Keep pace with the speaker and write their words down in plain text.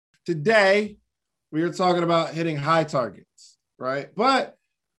today we were talking about hitting high targets, right? But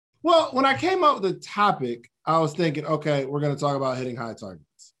well, when I came up with the topic, I was thinking, okay, we're going to talk about hitting high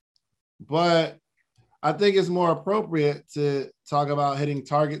targets. But I think it's more appropriate to talk about hitting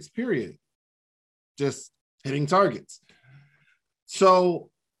targets, period. Just hitting targets. So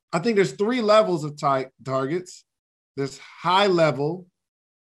I think there's three levels of targets. There's high level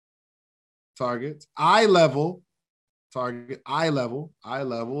targets, eye level target, eye level,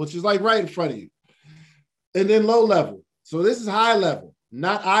 which is like right in front of you. And then low level. So this is high level,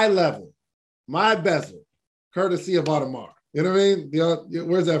 not eye level. My bezel, courtesy of Audemars. You know what I mean?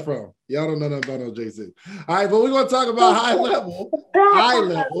 Where's that from? Y'all don't know nothing about no JC. All right, but we're going to talk about high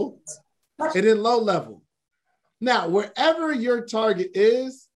level, and then low level. Now, wherever your target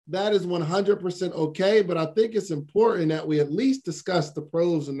is, that is 100% okay, but I think it's important that we at least discuss the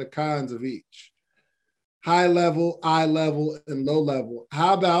pros and the cons of each. High level, eye level, and low level.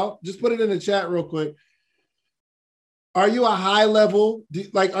 How about, just put it in the chat real quick. Are you a high level?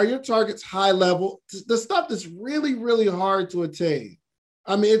 Are your targets high level? The stuff that's really, really hard to attain.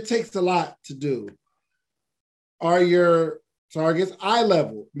 I mean, it takes a lot to do. Are your targets eye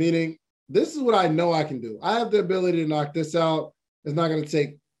level? Meaning, this is what I know I can do. I have the ability to knock this out. It's not going to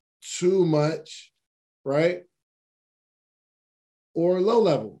take too much, right? Or low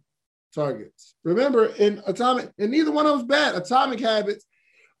level targets. Remember, in Atomic, and neither one of them's bad. Atomic Habits,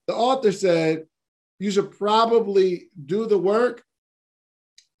 the author said, you should probably do the work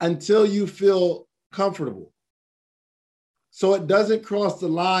until you feel comfortable. So it doesn't cross the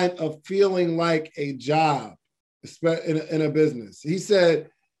line of feeling like a job in a business. He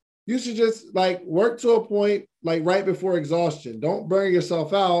said, you should just work to a point right before exhaustion. Don't burn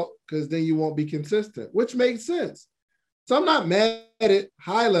yourself out because then you won't be consistent, which makes sense. So I'm not mad at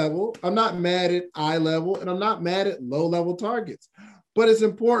high level. I'm not mad at eye level, and I'm not mad at low level targets. But it's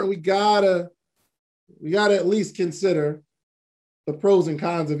important. We gotta at least consider the pros and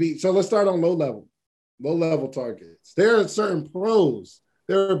cons of each. So let's start on low level targets. There are certain pros.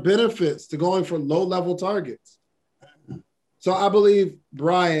 There are benefits to going for low level targets. So I believe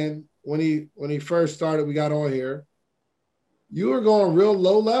Brian, when he first started, we got on here, you were going real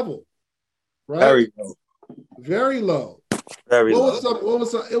low level, right? Very low. Very low. Very low.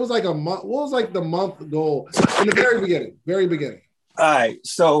 It was like a month. What was like the month goal in the very beginning? Very beginning. All right.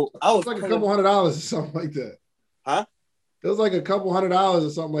 So I was like a couple $100 or something like that. Huh? It was like a couple $100 or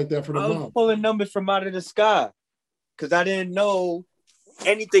something like that for the month. I was pulling numbers from out of the sky because I didn't know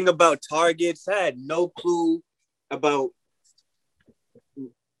anything about targets. I had no clue about,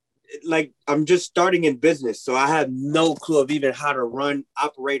 I'm just starting in business. So I have no clue of even how to run,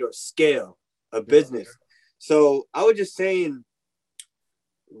 operate, or scale a business. Yeah. So I was just saying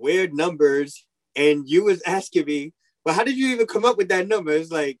weird numbers, and you was asking me, well, how did you even come up with that number?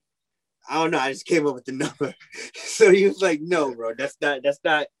 It's like, I don't know. I just came up with the number. So he was like, no, bro, that's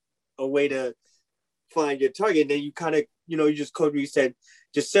not a way to find your target. And then you kind of, you just called me, you said,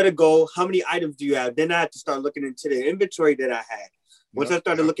 just set a goal. How many items do you have? Then I had to start looking into the inventory that I had. Once I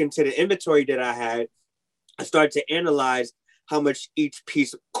started looking into the inventory that I had, I started to analyze how much each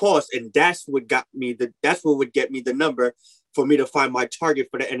piece cost. And that's what would get me the number for me to find my target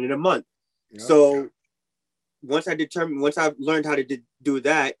for the end of the month. Yep. So once I learned how to do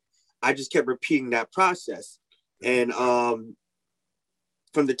that, I just kept repeating that process. And from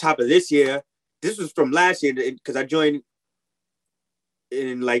the top of this year, this was from last year because I joined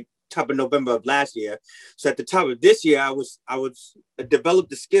in top of November of last year. So at the top of this year, I developed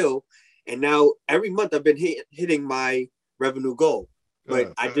the skill, and now every month I've been hitting my revenue goal.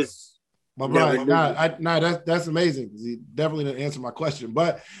 But I just that's amazing. You definitely didn't answer my question,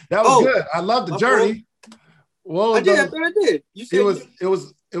 but that was good. I love the journey. Well, I thought I did. You said it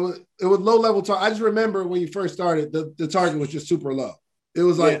was low level target. I just remember when you first started, the target was just super low. It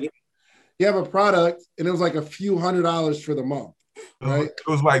was you have a product and it was like a few $100s for the month, right? It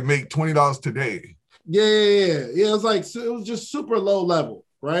was like make $20 today. Yeah. It was it was just super low level,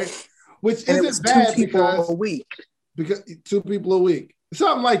 right? Which isn't bad because a week. Because 2 people a week,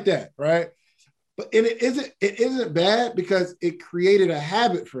 something like that, right? But it isn't bad because it created a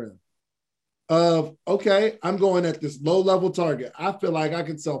habit for him of, okay, I'm going at this low level target. I feel like I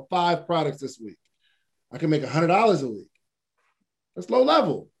can sell 5 products this week. I can make $100 a week. That's low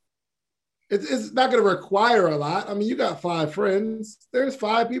level. It's not going to require a lot. I mean, you got 5 friends. There's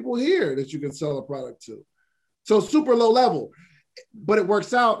 5 people here that you can sell a product to. So super low level, but it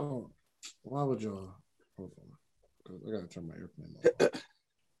works out. Oh, why would y'all? Hold on. I got to turn my airplane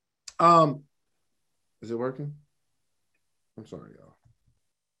off. Is it working? I'm sorry, y'all.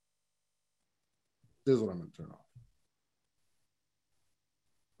 This is what I'm going to turn off.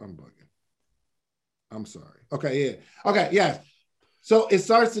 I'm bugging. I'm sorry. Okay, yeah. Okay, yes. So it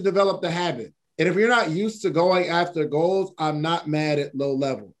starts to develop the habit. And if you're not used to going after goals, I'm not mad at low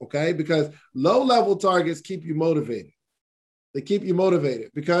level, okay? Because low level targets keep you motivated. They keep you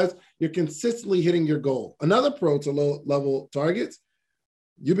motivated because you're consistently hitting your goal. Another pro to low level targets,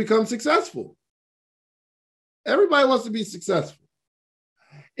 you become successful. Everybody wants to be successful.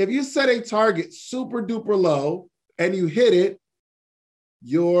 If you set a target super duper low and you hit it,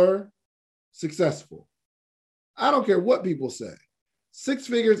 you're successful. I don't care what people say. 6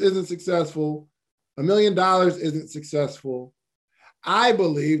 figures isn't successful. $1 million isn't successful. I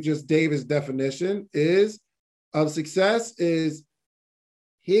believe just David's definition of success is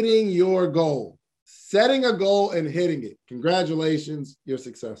hitting your goal, setting a goal and hitting it. Congratulations, you're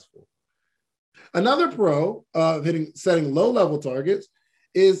successful. Another pro of setting low-level targets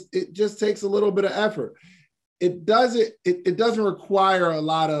is it just takes a little bit of effort. It doesn't require a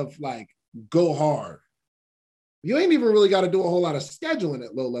lot of like go hard. You ain't even really got to do a whole lot of scheduling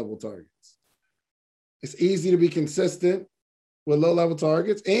at low-level targets. It's easy to be consistent with low-level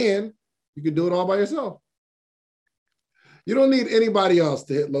targets, and you can do it all by yourself. You don't need anybody else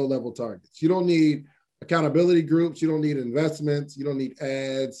to hit low-level targets. You don't need accountability groups. You don't need investments. You don't need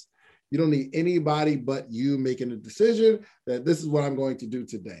ads. You don't need anybody but you making a decision that this is what I'm going to do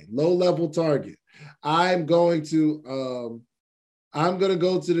today. Low-level target. I'm going to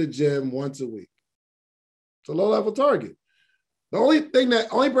go to the gym once a week. It's a low-level target. The only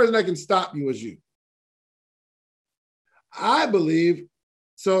person that can stop you is you. I believe,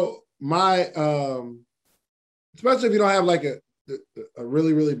 so my, especially if you don't have like a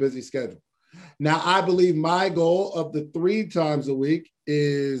really, really busy schedule. Now, I believe my goal of the 3 times a week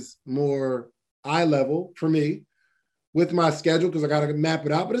is more eye level for me with my schedule because I got to map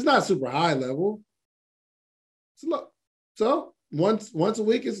it out, but it's not super high level. It's low. So once a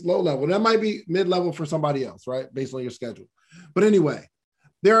week is low level. That might be mid-level for somebody else, right? Based on your schedule. But anyway,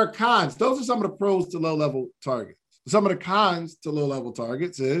 there are cons. Those are some of the pros to low-level targets. Some of the cons to low-level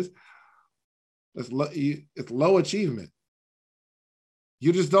targets is it's low achievement.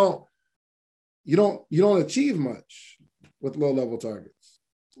 You just don't achieve much with low-level targets.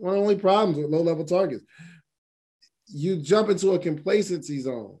 It's one of the only problems with low-level targets. You jump into a complacency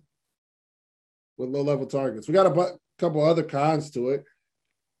zone with low-level targets. We got a couple other cons to it.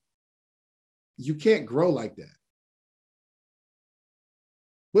 You can't grow like that.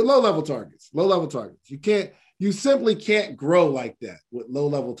 With low-level targets, you simply can't grow like that with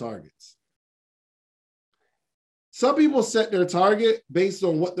low-level targets. Some people set their target based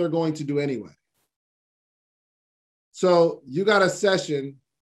on what they're going to do anyway. So you got a session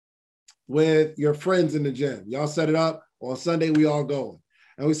with your friends in the gym. Y'all set it up. On Sunday, we all going.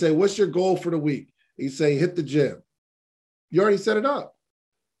 And we say, what's your goal for the week? You say, hit the gym. You already set it up.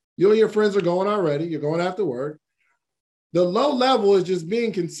 You and your friends are going already. You're going after work. The low level is just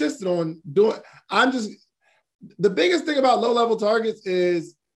being consistent on doing. The biggest thing about low level targets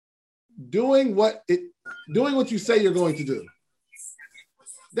is doing what you say you're going to do.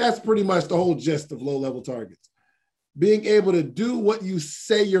 That's pretty much the whole gist of low level targets. Being able to do what you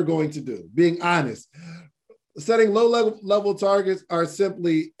say you're going to do, being honest. Setting low level targets are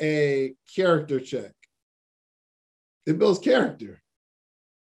simply a character check. It builds character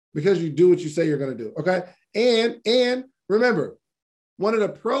because you do what you say you're going to do. Okay. And remember, one of the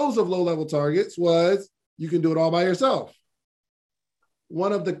pros of low level targets was you can do it all by yourself.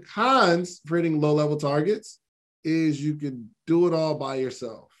 One of the cons for hitting low level targets is you can do it all by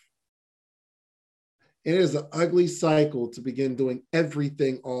yourself. It is an ugly cycle to begin doing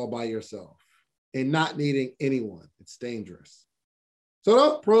everything all by yourself and not needing anyone. It's dangerous. So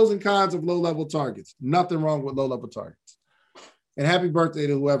the pros and cons of low-level targets. Nothing wrong with low-level targets. And happy birthday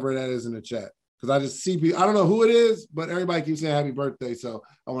to whoever that is in the chat. Because I just see people, I don't know who it is, but everybody keeps saying happy birthday, so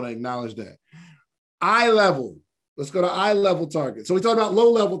I want to acknowledge that. Eye level. Let's go to eye level targets. So we talked about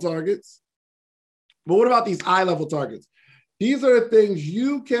low-level targets. But what about these eye level targets? These are the things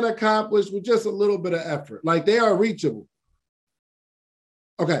you can accomplish with just a little bit of effort. Like they are reachable.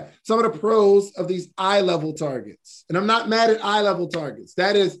 Okay, some of the pros of these eye-level targets. And I'm not mad at eye-level targets.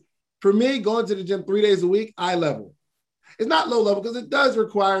 That is, for me, going to the gym 3 days a week, eye-level. It's not low-level because it does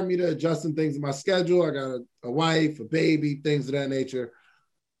require me to adjust some things in my schedule. I got a wife, a baby, things of that nature.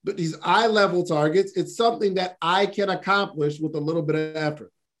 But these eye-level targets, it's something that I can accomplish with a little bit of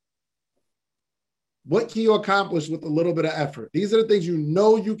effort. What can you accomplish with a little bit of effort? These are the things you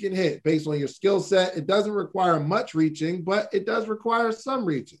know you can hit based on your skill set. It doesn't require much reaching, but it does require some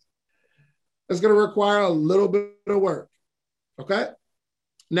reaching. It's going to require a little bit of work. Okay?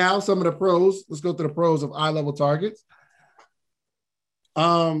 Now, some of the pros. Let's go to the pros of eye-level targets.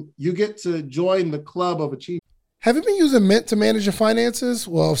 you get to join the club of achievement. Have you been using Mint to manage your finances?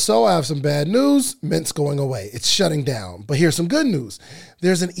 Well, if so, I have some bad news. Mint's going away. It's shutting down. But here's some good news.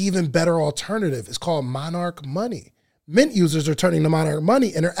 There's an even better alternative. It's called Monarch Money. Mint users are turning to Monarch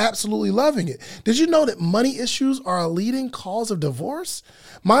Money and are absolutely loving it. Did you know that money issues are a leading cause of divorce?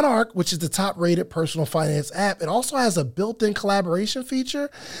 Monarch, which is the top-rated personal finance app, it also has a built-in collaboration feature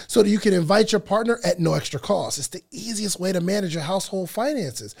so that you can invite your partner at no extra cost. It's the easiest way to manage your household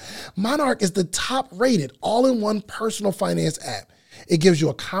finances. Monarch is the top-rated all-in-one personal finance app. It gives you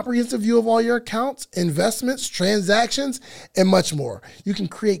a comprehensive view of all your accounts, investments, transactions, and much more. You can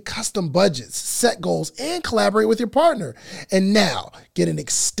create custom budgets, set goals, and collaborate with your partner. And now, get an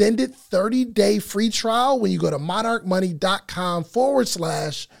extended 30-day free trial when you go to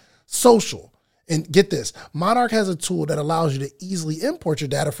monarchmoney.com/social. And get this, Monarch has a tool that allows you to easily import your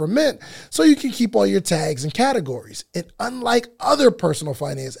data from Mint so you can keep all your tags and categories. And unlike other personal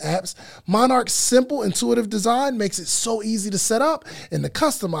finance apps, Monarch's simple, intuitive design makes it so easy to set up and to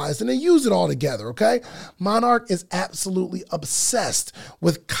customize and to use it all together, okay? Monarch is absolutely obsessed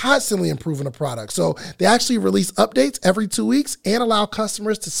with constantly improving the product. So they actually release updates every 2 weeks and allow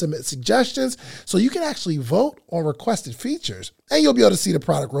customers to submit suggestions so you can actually vote on requested features. And you'll be able to see the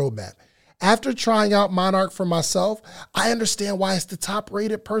product roadmap. After trying out Monarch for myself, I understand why it's the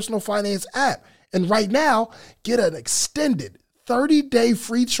top-rated personal finance app. And right now, get an extended 30-day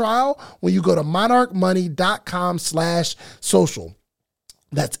free trial when you go to monarchmoney.com/social.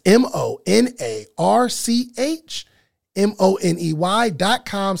 That's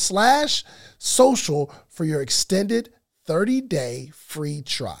MonarchMoney.com/social for your extended 30-day free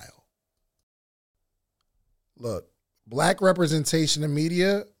trial. Look, Black representation in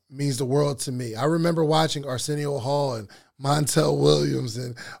media means the world to me. I remember watching Arsenio Hall and Montel Williams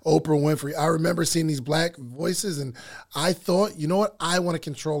and Oprah Winfrey. I remember seeing these Black voices, and I thought, you know what? I want to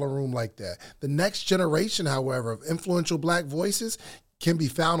control a room like that. The next generation, however, of influential Black voices can be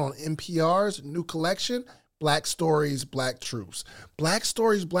found on NPR's new collection, Black Stories, Black Truths. Black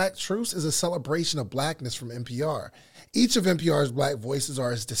Stories, Black Truths is a celebration of Blackness from NPR. Each of NPR's Black voices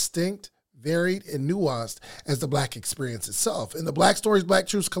are as distinct, varied, and nuanced as the Black experience itself. In the Black Stories, Black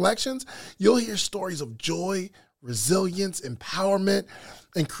Truths collections, you'll hear stories of joy, resilience, empowerment,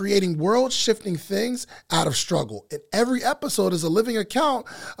 and creating world-shifting things out of struggle. And every episode is a living account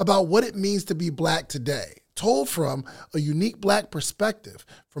about what it means to be Black today, told from a unique Black perspective.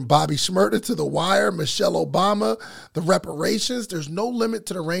 From Bobby Shmurda to The Wire, Michelle Obama, the reparations, there's no limit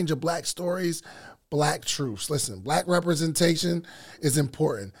to the range of Black stories, Black truths. Listen, Black representation is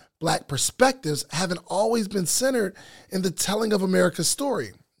important. Black perspectives haven't always been centered in the telling of America's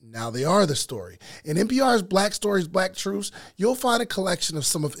story. Now they are the story. In NPR's Black Stories, Black Truths, you'll find a collection of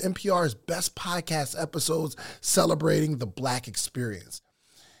some of NPR's best podcast episodes celebrating the Black experience.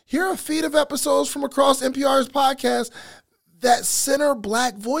 Here are a feed of episodes from across NPR's podcast that center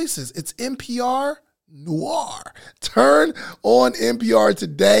Black voices. It's NPR Noir. Turn on NPR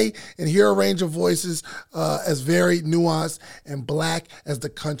today and hear a range of voices as varied, nuanced, and Black as the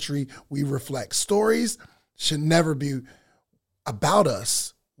country we reflect. Stories should never be about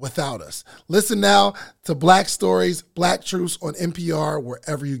us without us. Listen now to Black Stories, Black Truths on NPR,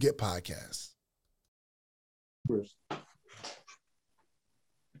 wherever you get podcasts.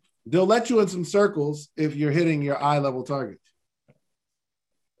 They'll let you in some circles if you're hitting your eye level target.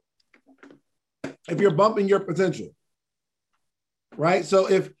 If you're bumping your potential, right? So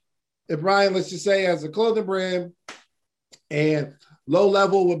if Brian, let's just say, has a clothing brand and low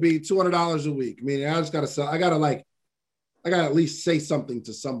level would be $200 a week. I mean, I just got to sell. I got to at least say something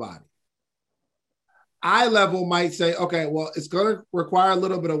to somebody. Eye level might say, okay, well, it's going to require a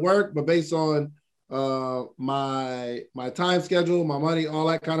little bit of work, but based on my time schedule, my money, all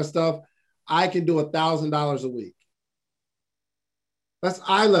that kind of stuff, I can do $1,000 a week. That's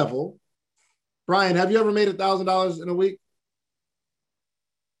eye level. Brian, have you ever made $1,000 in a week?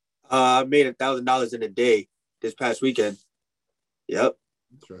 I made $1,000 in a day this past weekend. Yep.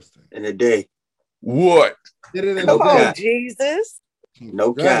 Interesting. In a day. What? Did it in No a day. cap. Jesus.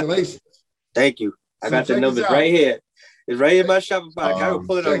 No cap. Congratulations. Thank you. I So got the check numbers this out. right here. It's right in my Shopify. I can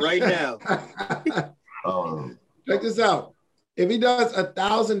pull it up right now. Check this out. If he does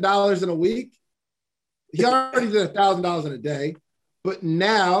 $1,000 in a week, he already did $1,000 in a day. But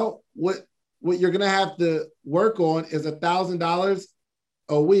now what you're going to have to work on is $1,000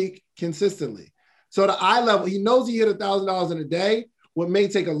 a week consistently. So the eye level, he knows he hit $1,000 in a day. What may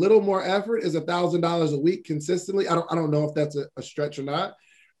take a little more effort is $1,000 a week consistently. I don't know if that's a stretch or not,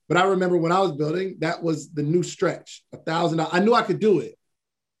 but I remember when I was building, that was the new stretch, $1,000. I knew I could do it.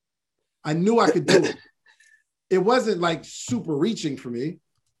 it wasn't like super reaching for me.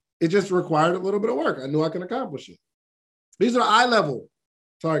 It just required a little bit of work. I knew I could accomplish it. These are eye level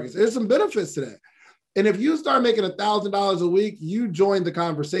targets. There's some benefits to that. And if you start making $1,000 a week, you join the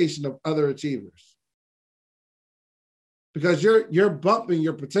conversation of other achievers because you're bumping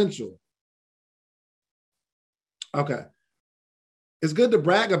your potential. Okay. It's good to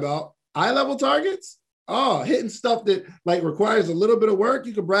brag about eye level targets. Oh, hitting stuff that like requires a little bit of work,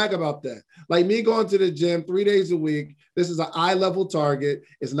 you can brag about that. Like me going to the gym 3 days a week. This is an eye level target.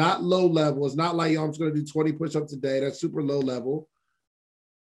 It's not low level. It's not like, yo, I'm just going to do 20 push-ups a day. That's super low level.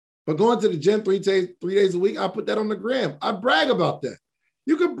 But going to the gym 3 days a week, I put that on the gram. I brag about that.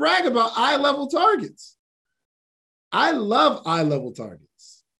 You can brag about eye level targets. I love eye level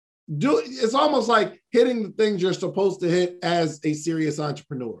targets. It's almost like hitting the things you're supposed to hit as a serious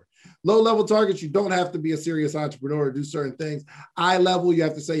entrepreneur. Low level targets, you don't have to be a serious entrepreneur to do certain things. Eye level, you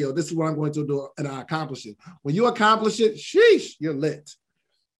have to say, yo, this is what I'm going to do, and I accomplish it. When you accomplish it, sheesh, you're lit.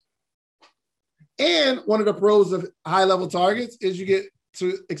 And one of the pros of high level targets is you get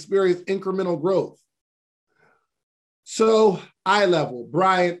to experience incremental growth. So eye level,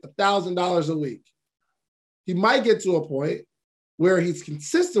 Brian, $1,000 a week. He might get to a point where he's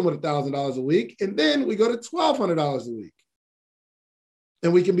consistent with $1,000 a week, and then we go to $1,200 a week.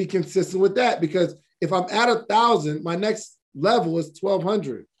 And we can be consistent with that because if I'm at 1,000, my next level is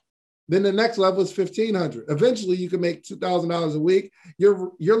 1,200. Then the next level is 1,500. Eventually, you can make $2,000 a week.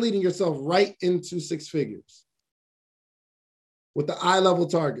 You're leading yourself right into six figures with the eye level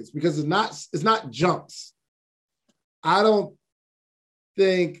targets because it's not jumps. I don't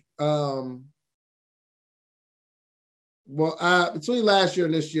think between last year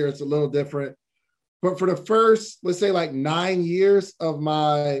and this year, it's a little different. But for the first, let's say like 9 years of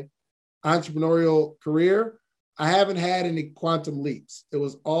my entrepreneurial career, I haven't had any quantum leaps. It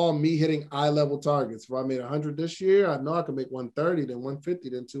was all me hitting eye level targets. If I made 100 this year, I know I can make 130, then 150,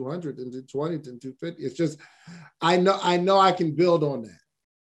 then 200, then 220, then 250. It's just, I know I can build on that.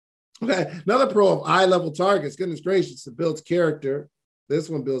 Okay, another pro of eye level targets, goodness gracious, it builds character. This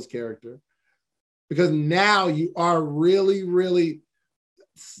one builds character because now you are really, really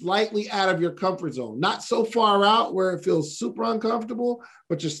slightly out of your comfort zone, not so far out where it feels super uncomfortable,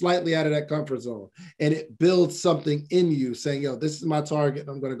 but you're slightly out of that comfort zone. And it builds something in you saying, yo, this is my target.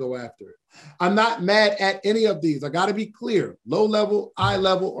 I'm going to go after it. I'm not mad at any of these. I got to be clear, low level, eye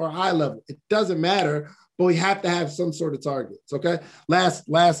level, or high level. It doesn't matter, but we have to have some sort of targets. Okay. Not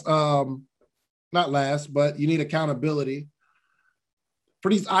last, but you need accountability. For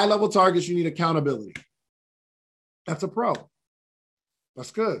these eye level targets, you need accountability. That's a pro.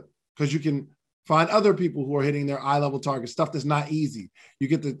 That's good because you can find other people who are hitting their eye level targets, stuff that's not easy. You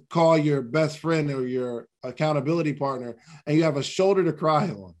get to call your best friend or your accountability partner and you have a shoulder to cry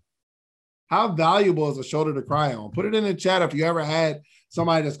on. How valuable is a shoulder to cry on? Put it in the chat if you ever had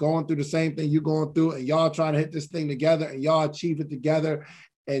somebody that's going through the same thing you're going through and y'all trying to hit this thing together and y'all achieve it together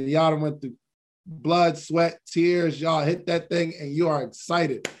and y'all went through blood, sweat, tears, y'all hit that thing and you are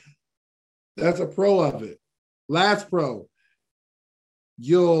excited. That's a pro of it. Last pro.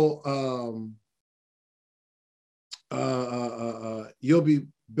 You'll be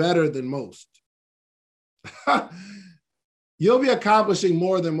better than most. You'll be accomplishing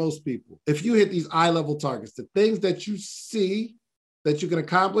more than most people. If you hit these eye level targets, the things that you see that you can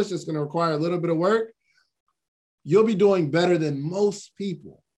accomplish, that's going to require a little bit of work, you'll be doing better than most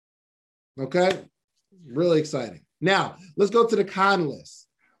people. Okay? Really exciting. Now, let's go to the con list.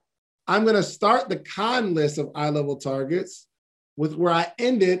 I'm going to start the con list of eye level targets with where I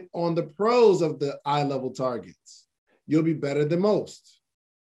ended on the pros of the eye level targets. You'll be better than most.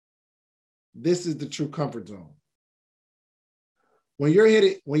 This is the true comfort zone. When you're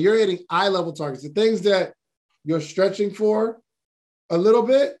hitting eye level targets, the things that you're stretching for a little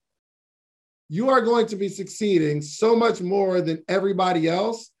bit, you are going to be succeeding so much more than everybody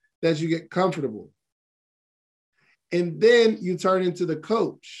else that you get comfortable. And then you turn into the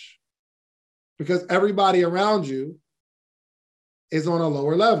coach because everybody around you is on a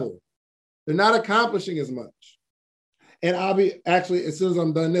lower level. They're not accomplishing as much. And I'll be actually, as soon as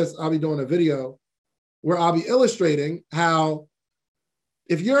I'm done this, I'll be doing a video where I'll be illustrating how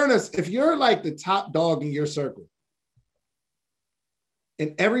if you're like the top dog in your circle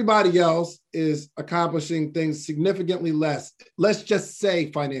and everybody else is accomplishing things significantly less, let's just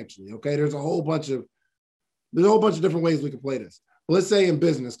say financially, okay? There's a whole bunch of different ways we can play this. But let's say in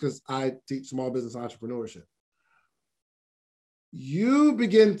business, because I teach small business entrepreneurship. You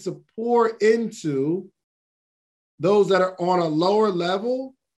begin to pour into those that are on a lower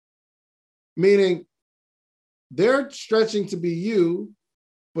level, meaning they're stretching to be you,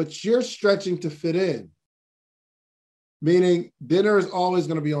 but you're stretching to fit in. meaning dinner is always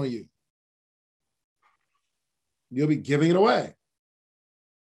going to be on you. You'll be giving it away.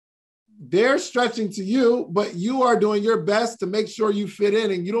 They're stretching to you, but you are doing your best to make sure you fit in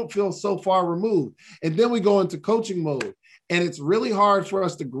and you don't feel so far removed. And then we go into coaching mode. And it's really hard for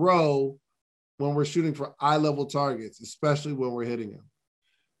us to grow when we're shooting for eye-level targets, especially when we're hitting them.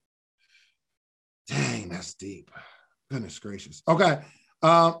 Dang, that's deep. Goodness gracious. Okay.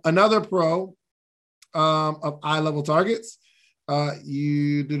 Another pro of eye-level targets. Con.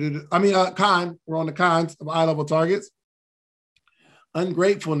 We're on the cons of eye-level targets.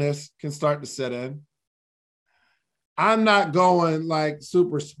 Ungratefulness can start to set in. I'm not going like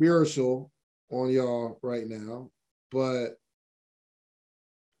super spiritual on y'all right now, but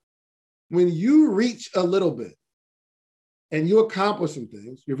when you reach a little bit and you accomplish some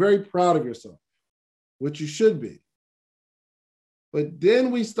things, you're very proud of yourself, which you should be. But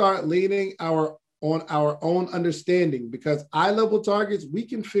then we start leaning on our own understanding, because eye-level targets, we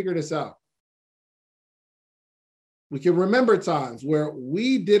can figure this out. We can remember times where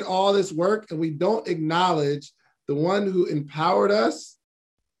we did all this work and we don't acknowledge the one who empowered us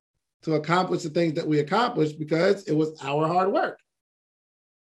to accomplish the things that we accomplished because it was our hard work.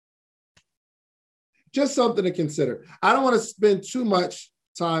 Just something to consider. I don't want to spend too much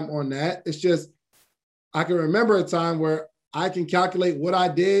time on that. It's just, I can remember a time where I can calculate what I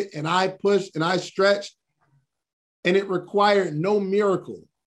did and I pushed and I stretched and it required no miracle.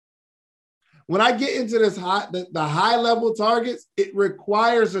 When I get into this the high level targets, it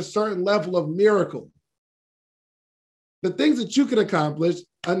requires a certain level of miracle. The things that you can accomplish,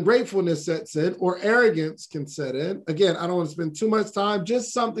 ungratefulness sets in or arrogance can set in. Again, I don't want to spend too much time,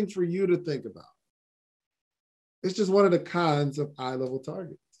 just something for you to think about. It's just one of the cons of eye level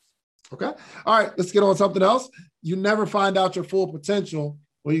targets. Okay. All right. Let's get on something else. You never find out your full potential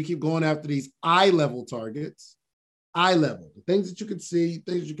when you keep going after these eye level targets. Eye level, the things that you can see,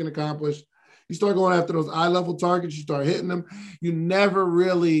 things you can accomplish. You start going after those eye level targets, you start hitting them. You never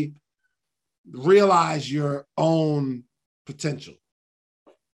really realize your own potential.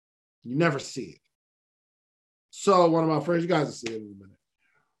 You never see it. So one of my friends, you guys will see it in a minute.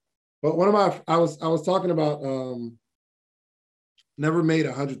 But I was talking about never made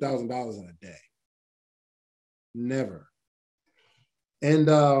 $100,000 in a day. Never. And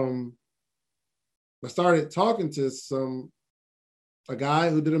I started talking to a guy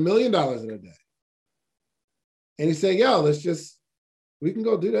who did $1 million in a day. And he said, yo, we can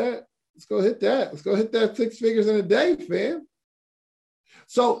go do that. Let's go hit that. Let's go hit that 6 figures in a day, fam.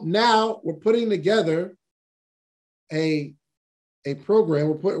 So now we're putting together a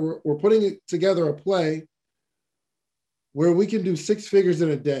program. We're putting together a play where we can do 6 figures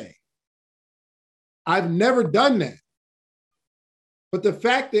in a day. I've never done that. But the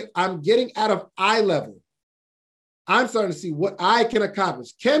fact that I'm getting out of eye level, I'm starting to see what I can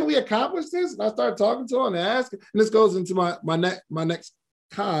accomplish. Can we accomplish this? And I started talking to him and ask, and this goes into my next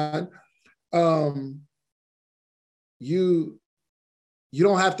con. You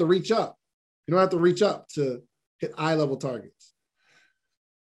don't have to reach up. You don't have to reach up to hit eye level targets.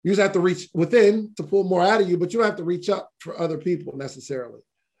 You just have to reach within to pull more out of you, but you don't have to reach up for other people necessarily.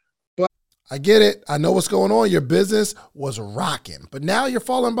 I get it. I know what's going on. Your business was rocking, but now you're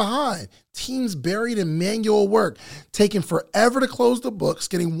falling behind. Teams buried in manual work, taking forever to close the books.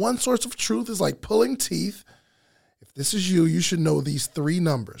 Getting one source of truth is like pulling teeth. If this is you, you should know these 3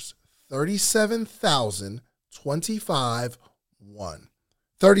 numbers: 37,025, 1.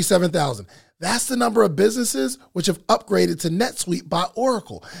 37,000. That's the number of businesses which have upgraded to NetSuite by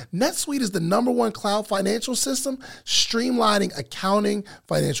Oracle. NetSuite is the #1 cloud financial system, streamlining accounting,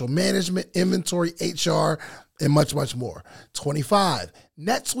 financial management, inventory, HR, and much, much more. 25.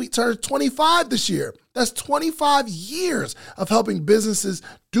 NetSuite turns 25 this year. That's 25 years of helping businesses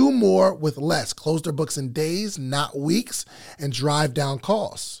do more with less, close their books in days, not weeks, and drive down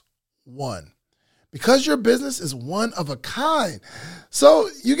costs. 1. Because your business is one of a kind. So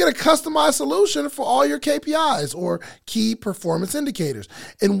you get a customized solution for all your KPIs or key performance indicators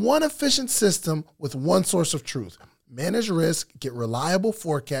in one efficient system with one source of truth. Manage risk, get reliable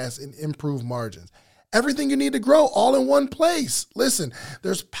forecasts, and improve margins. Everything you need to grow all in one place. Listen,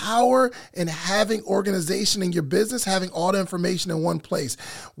 there's power in having organization in your business, having all the information in one place.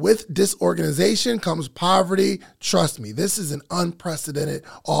 With disorganization comes poverty. Trust me, this is an unprecedented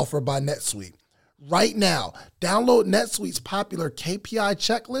offer by NetSuite. Right now, download NetSuite's popular KPI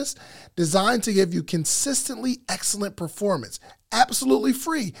checklist designed to give you consistently excellent performance, absolutely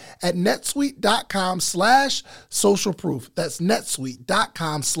free at netsuite.com/socialproof. That's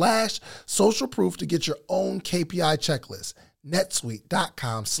netsuite.com/socialproof to get your own KPI checklist.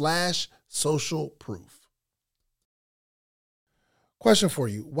 netsuite.com/socialproof. Question for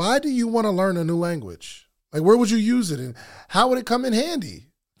you. Why do you want to learn a new language? Like, where would you use it and how would it come in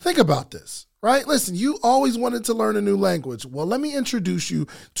handy? Think about this, right? Listen, you always wanted to learn a new language. Well, let me introduce you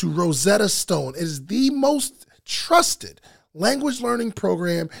to Rosetta Stone. It is the most trusted language learning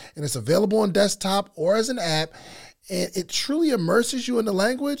program, and it's available on desktop or as an app. And it truly immerses you in the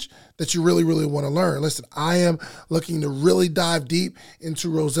language that you really, really want to learn. Listen, I am looking to really dive deep into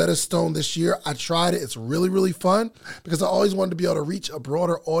Rosetta Stone this year. I tried it. It's really, really fun because I always wanted to be able to reach a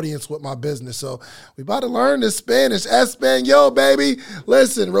broader audience with my business. So we about to learn this Spanish. Espanol, baby.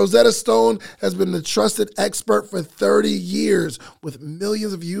 Listen, Rosetta Stone has been the trusted expert for 30 years with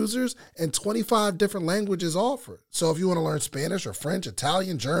millions of users and 25 different languages offered. So if you want to learn Spanish or French,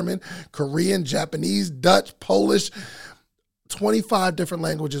 Italian, German, Korean, Japanese, Dutch, Polish, 25 different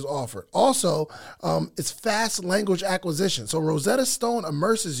languages offered. Also, it's fast language acquisition. So Rosetta Stone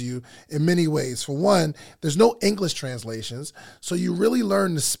immerses you in many ways. For one, there's no English translations, so you really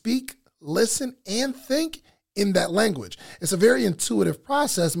learn to speak, listen, and think in that language. It's a very intuitive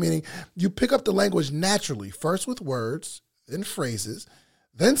process, meaning you pick up the language naturally, first with words, then phrases,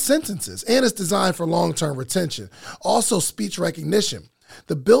 then sentences, and it's designed for long-term retention. Also, speech recognition.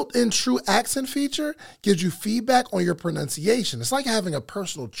 The built-in true accent feature gives you feedback on your pronunciation. It's like having a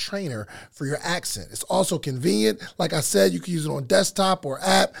personal trainer for your accent. It's also convenient. Like I said, you can use it on desktop or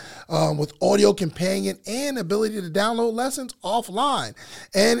app with audio companion and ability to download lessons offline.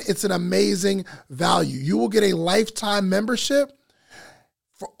 And it's an amazing value. You will get a lifetime membership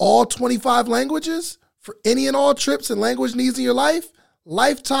for all 25 languages, for any and all trips and language needs in your life.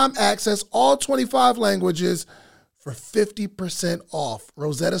 Lifetime access, all 25 languages, for 50% off.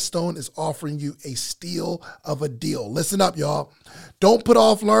 Rosetta Stone is offering you a steal of a deal. Listen up, y'all. Don't put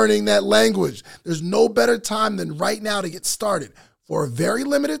off learning that language. There's no better time than right now to get started. For a very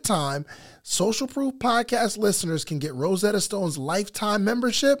limited time, Social Proof Podcast listeners can get Rosetta Stone's lifetime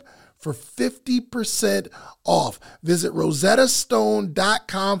membership for 50% off. Visit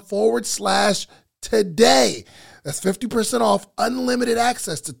rosettastone.com/today. That's 50% off unlimited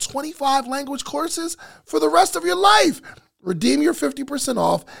access to 25 language courses for the rest of your life. Redeem your 50%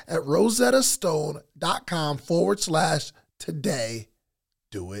 off at rosettastone.com/today.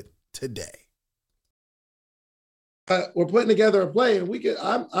 Do it today. We're putting together a play, and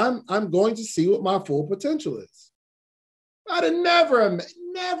I'm going to see what my full potential is. I'd have never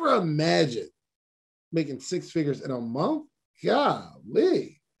imagined making six figures in a month.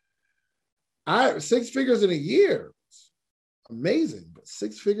 Golly. 6 figures in a year, amazing, but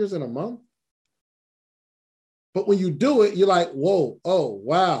 6 figures in a month. But when you do it, you're like, whoa, oh,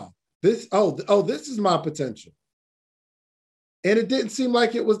 wow, this is my potential. And it didn't seem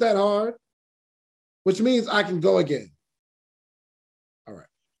like it was that hard, which means I can go again. All right.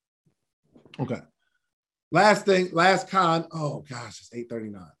 Okay. Last con. Oh gosh, it's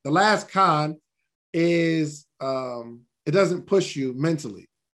 8:39. The last con is it doesn't push you mentally.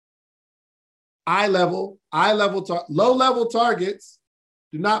 Low level targets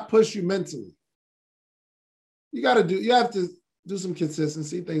do not push you mentally. You have to do some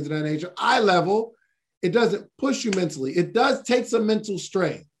consistency, things of that nature. Eye level, it doesn't push you mentally. It does take some mental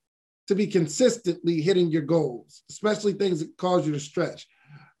strain to be consistently hitting your goals, especially things that cause you to stretch,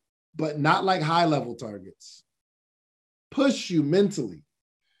 but not like high level targets. Push you mentally.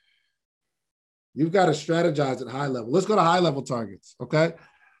 You've got to strategize at high level. Let's go to high level targets, okay?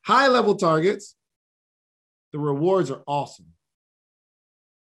 High level targets, the rewards are awesome.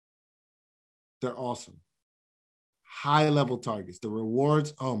 They're awesome. High level targets, the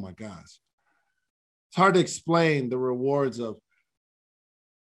rewards, oh my gosh. It's hard to explain the rewards of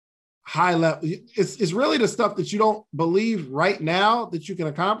high level. It's really the stuff that you don't believe right now that you can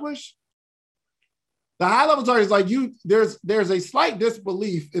accomplish. The high level targets, like there's a slight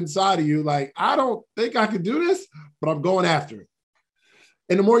disbelief inside of you, like, I don't think I can do this, but I'm going after it.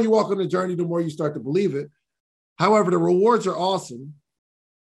 And the more you walk on the journey, the more you start to believe it. However, the rewards are awesome.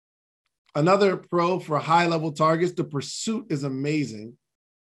 Another pro for high-level targets, the pursuit is amazing.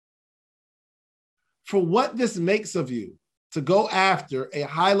 For what this makes of you to go after a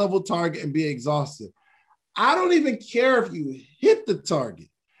high-level target and be exhausted, I don't even care if you hit the target.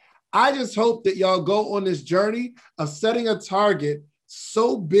 I just hope that y'all go on this journey of setting a target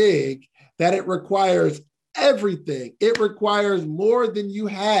so big that it requires everything. It requires more than you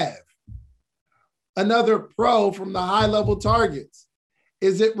have. Another pro from the high-level targets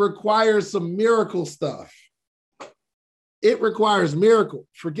is it requires some miracle stuff. It requires miracle.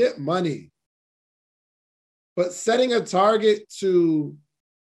 Forget money. But setting a target to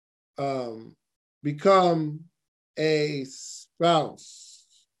become a spouse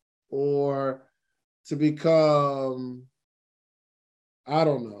or to become I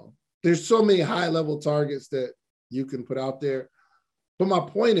don't know. There's so many high-level targets that you can put out there. But my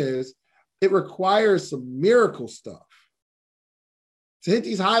point is, it requires some miracle stuff. To hit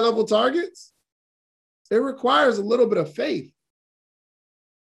these high-level targets, it requires a little bit of faith.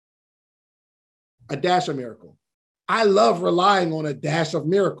 A dash of miracle. I love relying on a dash of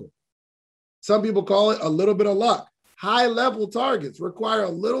miracle. Some people call it a little bit of luck. High-level targets require a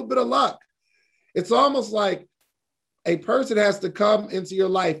little bit of luck. It's almost like a person has to come into your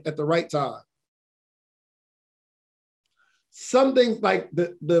life at the right time. Something like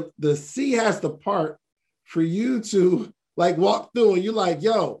the sea has to part for you to like walk through, and you're like,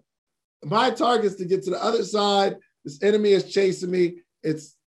 yo, my target's to get to the other side. This enemy is chasing me.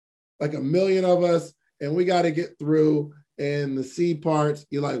 It's like 1 million of us, and we got to get through. And the sea parts,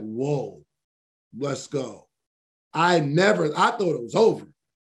 you're like, whoa, let's go. I thought it was over.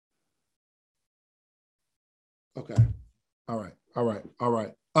 Okay. All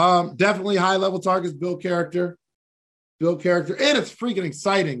right. Definitely high-level targets build character. And it's freaking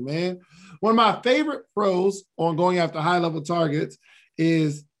exciting, man. One of my favorite pros on going after high-level targets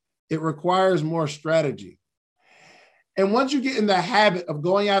is it requires more strategy. And once you get in the habit of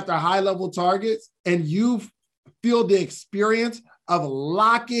going after high-level targets and you feel the experience of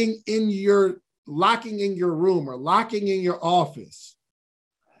locking in your room or locking in your office,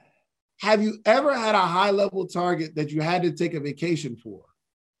 have you ever had a high-level target that you had to take a vacation for?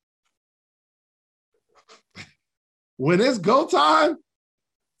 When it's go time,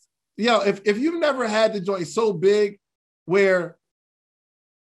 if you've never had the joint so big where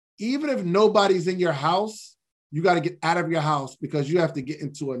even if nobody's in your house, you got to get out of your house because you have to get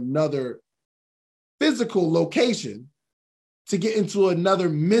into another physical location to get into another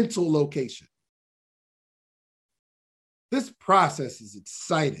mental location. This process is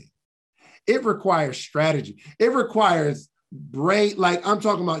exciting. It requires strategy. It requires brain. Like I'm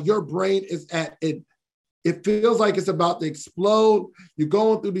talking about, your brain is at it. It feels like it's about to explode. You're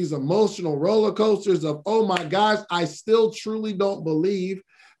going through these emotional roller coasters of, oh my gosh, I still truly don't believe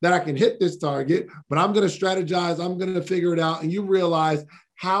that I can hit this target, but I'm going to strategize. I'm going to figure it out. And you realize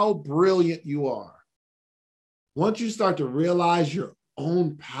how brilliant you are. Once you start to realize your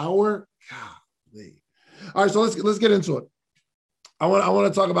own power, golly. All right, so let's get into it. I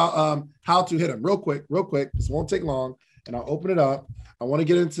want to talk about how to hit them real quick. This won't take long, and I'll open it up. I want to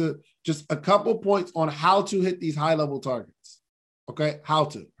get into just a couple points on how to hit these high-level targets. Okay, how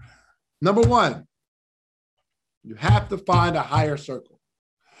to. Number one, you have to find a higher circle.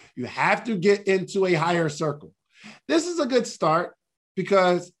 You have to get into a higher circle. This is a good start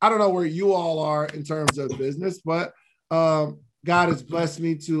because I don't know where you all are in terms of business, but God has blessed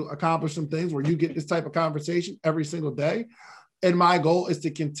me to accomplish some things where you get this type of conversation every single day. And my goal is to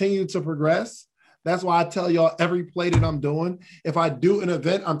continue to progress. That's why I tell y'all every play that I'm doing. If I do an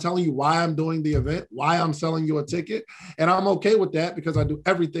event, I'm telling you why I'm doing the event, why I'm selling you a ticket. And I'm okay with that because I do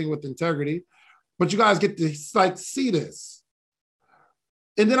everything with integrity. But you guys get to like see this.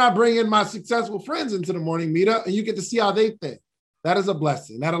 And then I bring in my successful friends into the morning meetup and you get to see how they think. That is a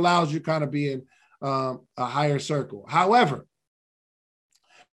blessing. That allows you kind of be in a higher circle. However,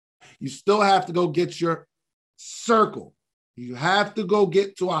 you still have to go get your circle. You have to go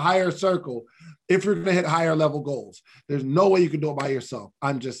get to a higher circle if you're going to hit higher level goals. There's no way you can do it by yourself.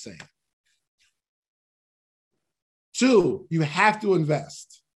 I'm just saying. 2, you have to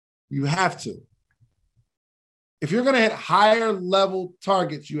invest. You have to. If you're going to hit higher level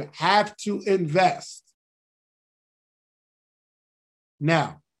targets, you have to invest.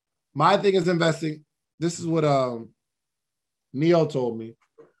 Now, my thing is investing. This is what Neo told me.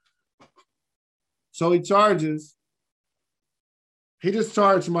 So he just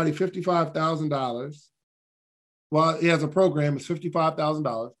charged somebody $55,000. Well, he has a program, it's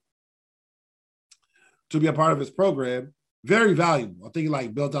 $55,000 to be a part of his program. Very valuable. I think he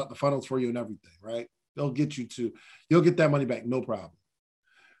like built out the funnels for you and everything, right? You'll get that money back, no problem.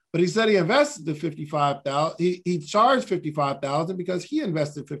 But he said he invested the $55,000. He charged $55,000 because he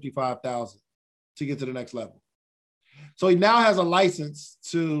invested $55,000 to get to the next level. So he now has a license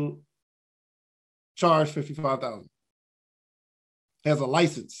to charge $55,000. He has a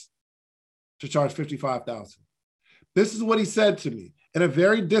license to charge $55,000. This is what he said to me in a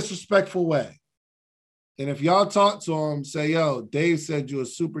very disrespectful way. And if y'all talk to him, say, yo, Dave said you were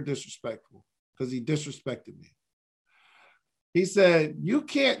super disrespectful because he disrespected me. He said, you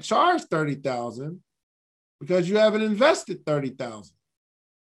can't charge $30,000 because you haven't invested $30,000.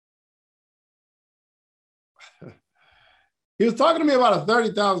 He was talking to me about a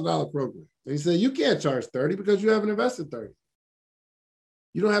 $30,000 program. And he said, you can't charge $30,000 because you haven't invested $30,000.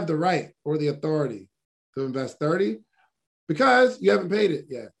 You don't have the right or the authority to invest $30,000 Because you haven't paid it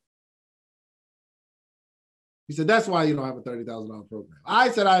yet. He said, that's why you don't have a $30,000 program. I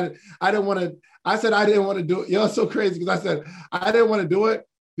said, I didn't want to do it. Yo, it's so crazy because I said, I didn't want to do it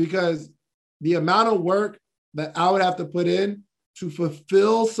because the amount of work that I would have to put in to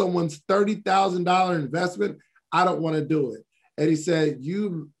fulfill someone's $30,000 investment, I don't want to do it. And he said,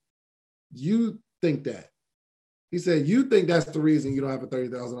 you think that. He said, you think that's the reason you don't have a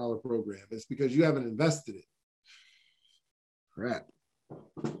 $30,000 program. It's because you haven't invested it. Crap.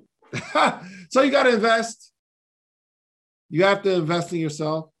 So you got to invest. You have to invest in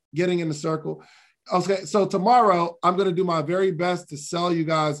yourself, getting in the circle. Okay, so tomorrow I'm going to do my very best to sell you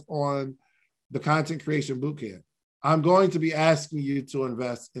guys on the Content Creation Bootcamp. I'm going to be asking you to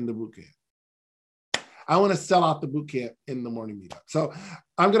invest in the bootcamp. I want to sell out the bootcamp in the morning meetup. So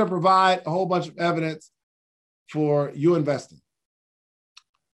I'm going to provide a whole bunch of evidence for you investing.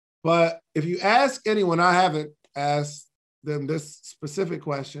 But if you ask anyone, I haven't asked them this specific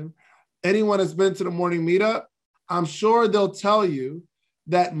question, anyone that's been to the morning meetup, I'm sure they'll tell you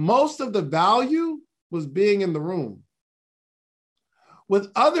that most of the value was being in the room with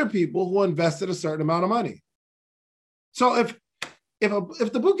other people who invested a certain amount of money. So if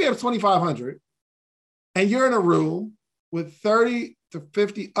the boot camp is $2,500 and you're in a room with 30 to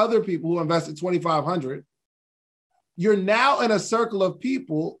 50 other people who invested $2,500, you're now in a circle of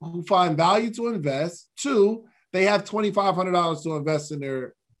people who find value to invest. Two, they have $2,500 to invest in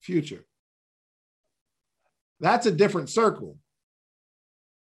their future. That's a different circle.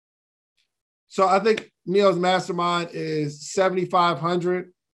 So I think Neil's mastermind is $7,500.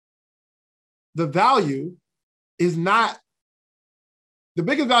 The value is not, the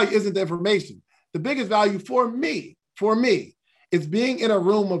biggest value isn't the information. The biggest value for me, is being in a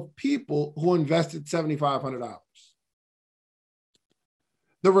room of people who invested $7,500.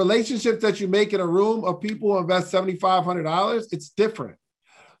 The relationships that you make in a room of people who invest $7,500, it's different.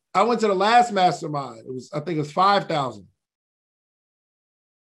 I went to the last mastermind. I think it was 5,000.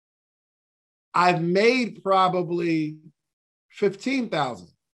 I've made probably 15,000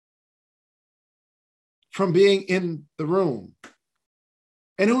 from being in the room.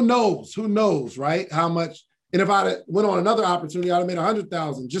 And who knows, right? How much, and if I went on another opportunity, I'd have made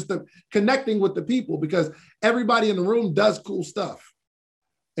 100,000 just to connecting with the people because everybody in the room does cool stuff.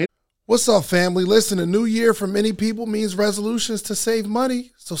 What's up, family? Listen, a new year for many people means resolutions to save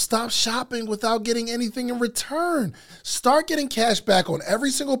money. So stop shopping without getting anything in return. Start getting cash back on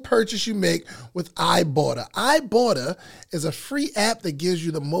every single purchase you make with Ibotta. Ibotta is a free app that gives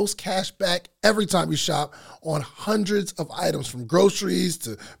you the most cash back every time you shop on hundreds of items, from groceries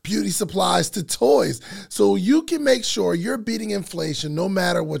to beauty supplies to toys. So you can make sure you're beating inflation no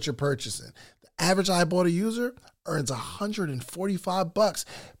matter what you're purchasing. The average Ibotta user earns $145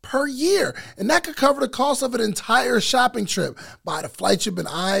 per year. And that could cover the cost of an entire shopping trip. Buy the flight you've been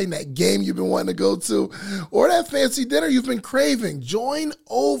eyeing, that game you've been wanting to go to, or that fancy dinner you've been craving. Join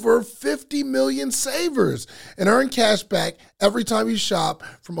over 50 million savers and earn cash back every time you shop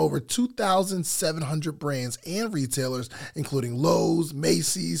from over 2,700 brands and retailers, including Lowe's,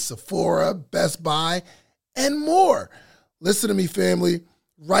 Macy's, Sephora, Best Buy, and more. Listen to me, family.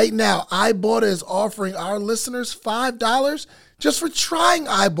 Right now, Ibotta is offering our listeners $5 just for trying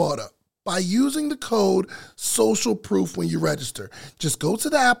Ibotta by using the code SOCIALPROOF when you register. Just go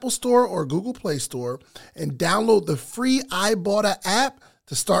to the Apple Store or Google Play Store and download the free Ibotta app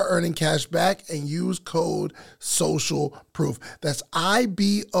to start earning cash back and use code SOCIALPROOF. That's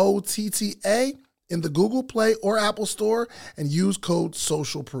IBOTTA in the Google Play or Apple Store and use code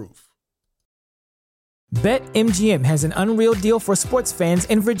SOCIALPROOF. BetMGM has an unreal deal for sports fans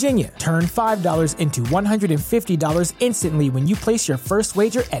in Virginia. Turn $5 into $150 instantly when you place your first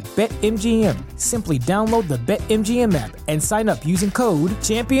wager at BetMGM. Simply download the BetMGM app and sign up using code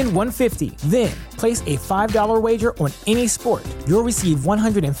Champion150. Then, place a $5 wager on any sport. You'll receive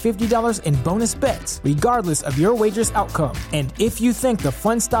 $150 in bonus bets, regardless of your wager's outcome. And if you think the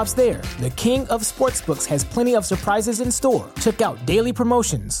fun stops there, the king of sportsbooks has plenty of surprises in store. Check out daily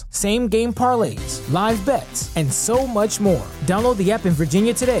promotions, same-game parlays, live bets, and so much more. Download the app in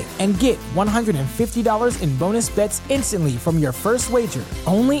Virginia today and get $150 in bonus bets instantly from your first wager.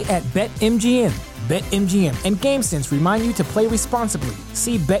 Only at BetMGM. BetMGM and GameSense remind you to play responsibly.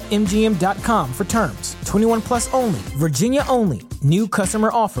 See BetMGM.com for terms. 21 plus only. Virginia only. New customer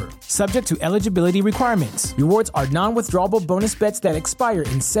offer. Subject to eligibility requirements. Rewards are non-withdrawable bonus bets that expire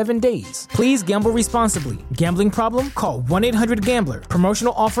in 7 days. Please gamble responsibly. Gambling problem? Call 1-800-GAMBLER.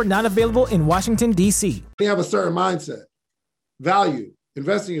 Promotional offer not available in Washington, D.C. You have a certain mindset, value,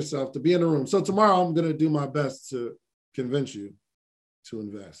 invest in yourself, to be in the room. So tomorrow I'm going to do my best to convince you to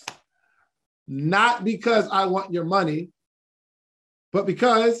invest. Not because I want your money, But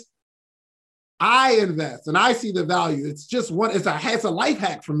because I invest and I see the value, it's just one, it's a life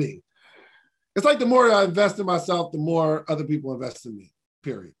hack for me. It's like the more I invest in myself, the more other people invest in me,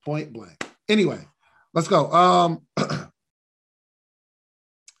 period, point blank. Anyway, let's go.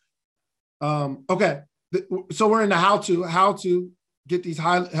 Okay. So we're in the how to get these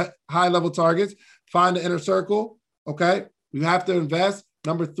high level targets, find the inner circle. Okay. You have to invest.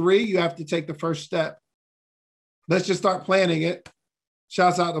 Number 3, you have to take the first step. Let's just start planning it.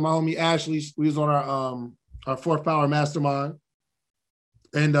 Shouts out to my homie Ashley. We was on our 4th Power Mastermind.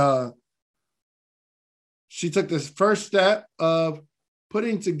 And she took this first step of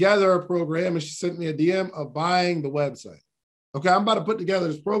putting together a program, and she sent me a DM of buying the website. Okay, I'm about to put together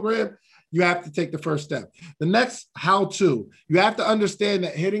this program. You have to take the first step. The next how-to, you have to understand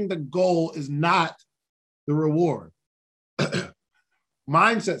that hitting the goal is not the reward.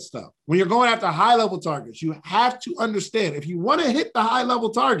 Mindset stuff. When you're going after high-level targets, you have to understand, if you want to hit the high-level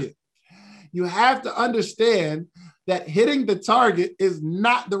target, you have to understand that hitting the target is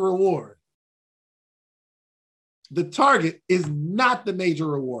not the reward. The target is not the major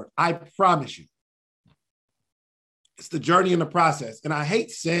reward. I promise you. It's the journey and the process. And I hate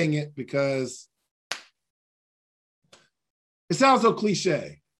saying it because it sounds so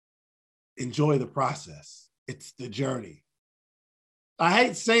cliche. Enjoy the process. It's the journey. I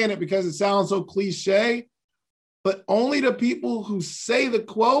hate saying it because it sounds so cliche, but only the people who say the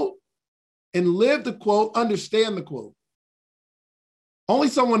quote and live the quote understand the quote. Only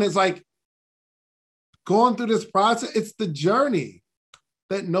someone that's like going through this process, it's the journey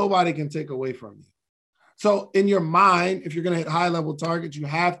that nobody can take away from you. So in your mind, if you're going to hit high-level targets, you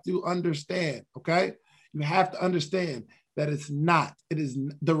have to understand, okay? You have to understand that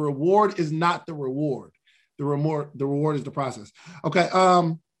the reward is not the reward. The reward is the process. Okay,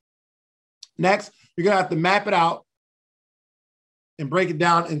 next, you're going to have to map it out and break it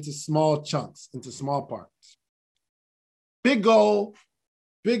down into small chunks, into small parts. Big goal,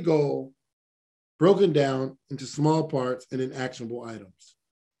 broken down into small parts and in actionable items.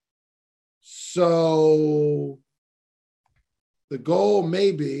 So the goal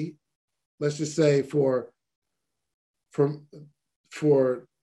may be, let's just say for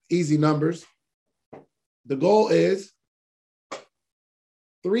easy numbers, the goal is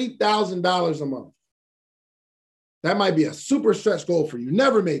 $3,000 a month. That might be a super stretch goal for you.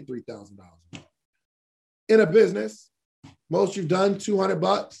 Never made $3,000 a month. In a business, most you've done $200,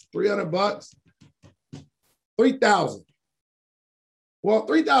 $300, $3,000. Well,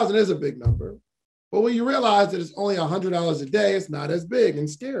 $3,000 is a big number, but when you realize that it's only $100 a day, it's not as big and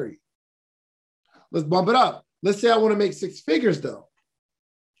scary. Let's bump it up. Let's say I want to make 6 figures though.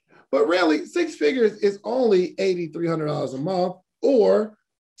 But really, 6 figures is only $8,300 a month or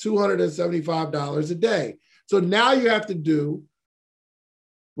 $275 a day. So now you have to do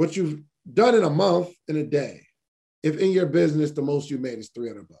what you've done in a month in a day. If in your business, the most you made is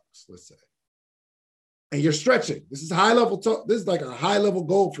 $300, let's say. And you're stretching. This is high level. This is like a high level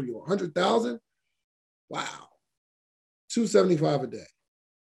goal for you. 100,000. Wow. $275 a day.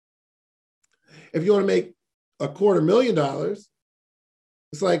 If you want to make $250,000,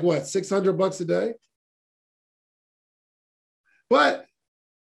 it's like what, $600 a day? But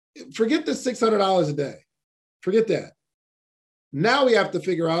forget the $600 a day. Forget that. Now we have to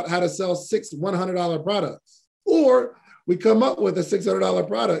figure out how to sell 6 $100 products. Or we come up with a $600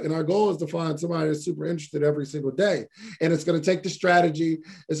 product, and our goal is to find somebody that's super interested every single day. And it's going to take the strategy.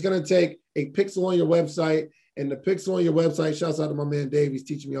 It's going to take a pixel on your website. And the pixel on your website, shouts out to my man Dave, he's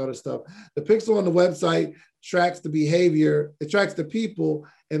teaching me all this stuff. The pixel on the website tracks the behavior, it tracks the people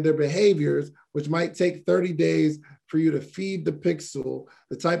and their behaviors, which might take 30 days for you to feed the pixel,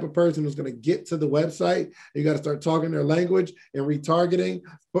 the type of person who's going to get to the website. You got to start talking their language and retargeting.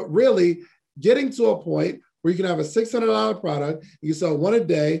 But really, getting to a point where you can have a $600 product, you can sell 1 a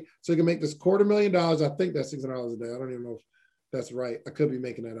day, so you can make this $250,000. I think that's $600 a day. I don't even know if that's right. I could be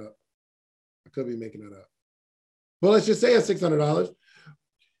making that up. Well, let's just say it's $600.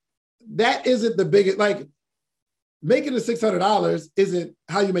 That isn't the biggest, like making the $600 isn't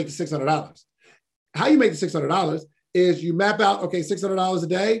how you make the $600. How you make the $600 is you map out, okay, $600 a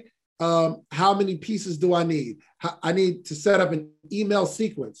day. How many pieces do I need? I need to set up an email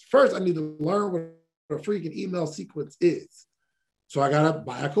sequence. First, I need to learn what a freaking email sequence is. So I got to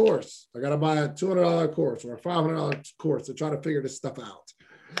buy a course. I got to buy a $200 course or a $500 course to try to figure this stuff out.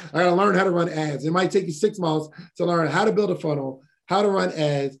 I got to learn how to run ads. It might take you 6 months to learn how to build a funnel, how to run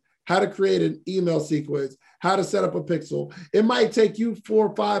ads, how to create an email sequence, how to set up a pixel. It might take you 4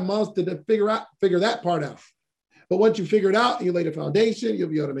 or 5 months to figure that part out. But once you figure it out and you lay the foundation, you'll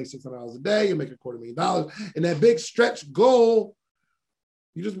be able to make $600 a day. You'll make $250,000. And that big stretch goal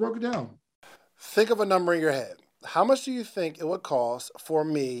You just broke it down. Think of a number in your head. How much do you think it would cost for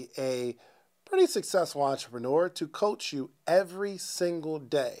me, a pretty successful entrepreneur, to coach you every single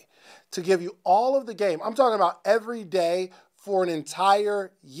day, to give you all of the game? I'm talking about every day for an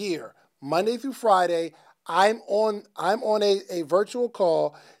entire year, Monday through Friday. I'm on a virtual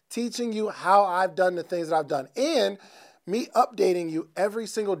call teaching you how I've done the things that I've done, and me updating you every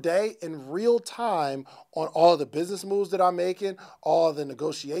single day in real time on all the business moves that I'm making, all the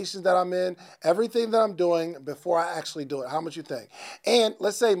negotiations that I'm in, everything that I'm doing before I actually do it. How much you think? And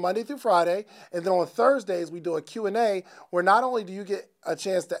let's say Monday through Friday, and then on Thursdays we do a Q&A where not only do you get a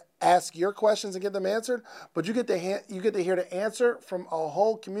chance to ask your questions and get them answered, but you get to hear the answer from a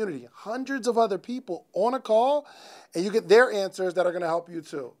whole community, hundreds of other people on a call, and you get their answers that are going to help you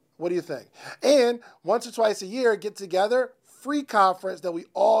too. What do you think? And once or twice a year, get together, free conference that we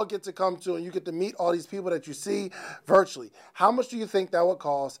all get to come to, and you get to meet all these people that you see virtually. How much do you think that would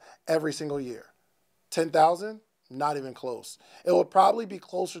cost every single year? 10,000? Not even close. It would probably be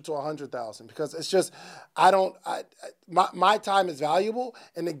closer to 100,000 because it's just, my time is valuable,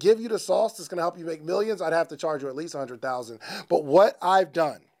 and to give you the sauce that's going to help you make millions, I'd have to charge you at least 100,000. But what I've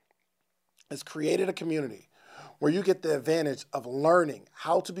done is created a community where you get the advantage of learning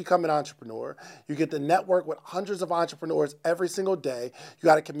how to become an entrepreneur. You get to network with hundreds of entrepreneurs every single day. You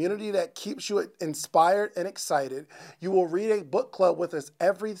got a community that keeps you inspired and excited. You will read a book club with us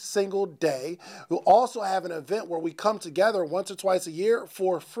every single day. We'll also have an event where we come together once or twice a year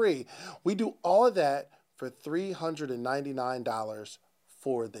for free. We do all of that for $399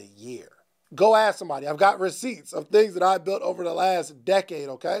 for the year. Go ask somebody. I've got receipts of things that I built over the last decade,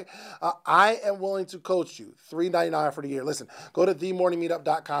 okay? I am willing to coach you. $399 for the year. Listen, go to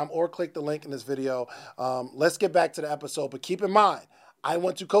themorningmeetup.com or click the link in this video. Let's get back to the episode, but keep in mind, I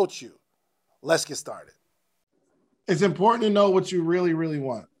want to coach you. Let's get started. It's important to know what you really, really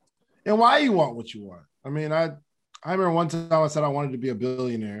want and why you want what you want. I mean, I remember one time I said I wanted to be a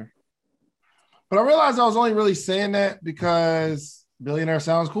billionaire, but I realized I was only really saying that because billionaire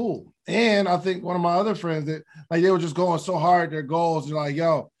sounds cool. And I think one of my other friends that they were just going so hard, their goals, they're like,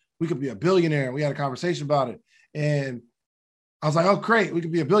 yo, we could be a billionaire. And we had a conversation about it. And I was like, oh, great. We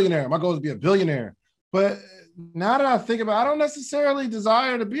could be a billionaire. My goal is to be a billionaire. But now that I think about it, I don't necessarily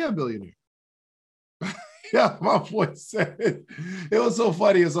desire to be a billionaire. Yeah, my boy said it. It was so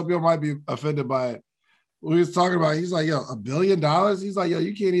funny. And some people might be offended by it. We was talking about, he's like, yo, $1 billion? He's like, yo,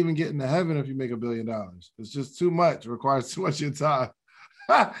 you can't even get into heaven if you make $1 billion. It's just too much. It requires too much of your time.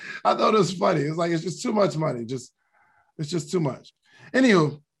 I thought it was funny. It's like, it's just too much money. It's just too much.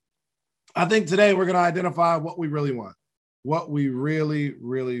 Anywho, I think today we're going to identify what we really want. What we really,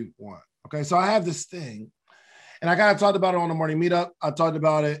 really want. Okay, so I have this thing, and I kind of talked about it on the morning meetup. I talked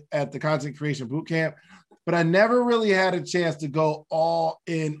about it at the Content Creation Bootcamp, but I never really had a chance to go all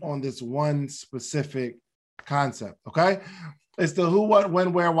in on this one specific concept, okay? It's the who, what,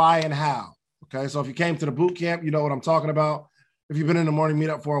 when, where, why, and how, okay? So if you came to the boot camp, you know what I'm talking about. If you've been in the morning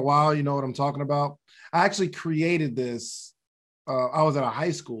meetup for a while, you know what I'm talking about. I actually created this. I was at a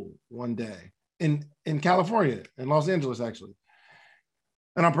high school one day in California, in Los Angeles, actually.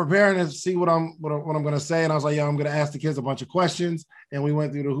 And I'm preparing to see what I'm going to say. And I was like, yeah, I'm going to ask the kids a bunch of questions. And we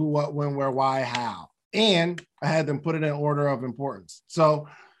went through the who, what, when, where, why, how. And I had them put it in order of importance. So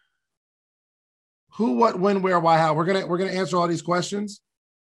who, what, when, where, why, how. We're gonna answer all these questions,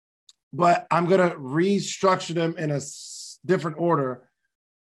 but I'm going to restructure them in a different order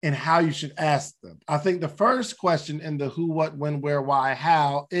in how you should ask them. I think the first question in the who, what, when, where, why,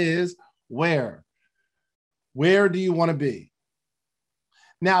 how is where. Where do you want to be?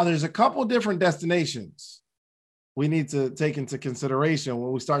 Now, there's a couple different destinations we need to take into consideration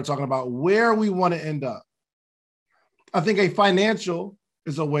when we start talking about where we want to end up. I think a financial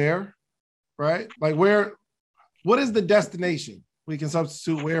is a where, right? Like what is the destination? We can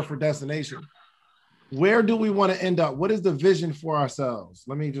substitute where for destination. Where do we want to end up? What is the vision for ourselves?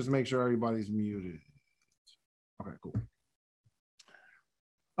 Let me just make sure everybody's muted. Okay, cool.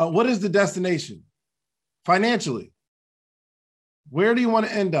 What is the destination? Financially, where do you want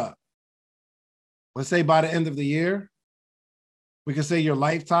to end up? Let's say by the end of the year. We could say your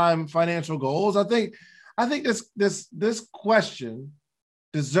lifetime financial goals. I think this question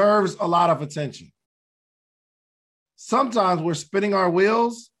deserves a lot of attention. Sometimes we're spinning our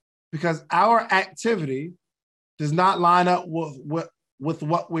wheels because our activity does not line up with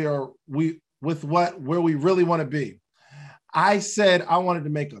where we really want to be. I said I wanted to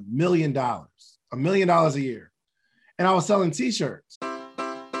make $1 million a year, and I was selling T-shirts.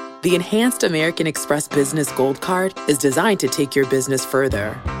 The Enhanced American Express Business Gold Card is designed to take your business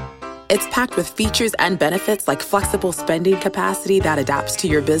further. It's packed with features and benefits like flexible spending capacity that adapts to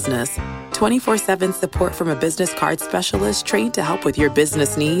your business, 24/7 support from a business card specialist trained to help with your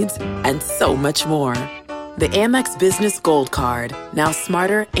business needs, and so much more. The Amex Business Gold Card. Now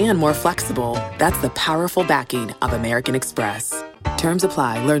smarter and more flexible. That's the powerful backing of American Express. Terms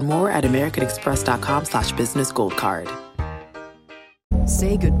apply. Learn more at americanexpress.com/businessgoldcard.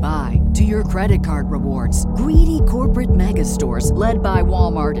 Say goodbye to your credit card rewards. Greedy corporate mega stores, led by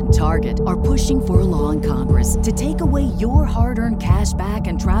Walmart and Target, are pushing for a law in Congress to take away your hard-earned cash back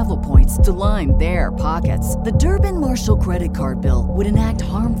and travel points to line their pockets. The Durbin-Marshall credit card bill would enact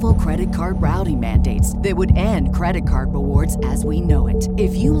harmful credit card routing mandates that would end credit card rewards as we know it.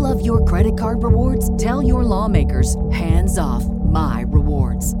 If you love your credit card rewards, tell your lawmakers, hands off my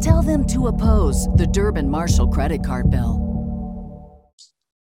rewards. Tell them to oppose the Durbin-Marshall credit card bill.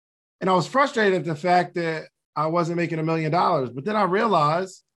 And I was frustrated at the fact that I wasn't making $1 million. But then I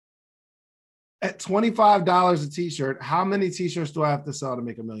realized at $25 a t-shirt, how many t-shirts do I have to sell to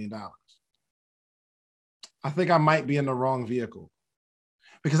make $1 million? I think I might be in the wrong vehicle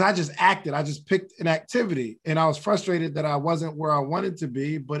because I just acted. I just picked an activity and I was frustrated that I wasn't where I wanted to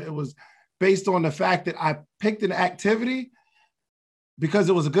be, but it was based on the fact that I picked an activity because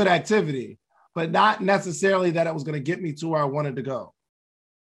it was a good activity, but not necessarily that it was going to get me to where I wanted to go.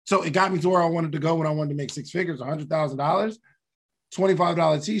 So it got me to where I wanted to go when I wanted to make six figures, $100,000,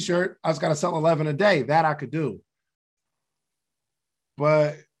 $25 t-shirt. I just got to sell 11 a day. That I could do.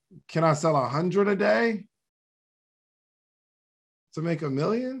 But can I sell 100 a day to make $1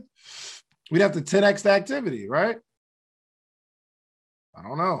 million? We'd have to 10x the activity, right? I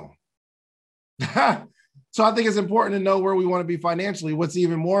don't know. So I think it's important to know where we want to be financially. What's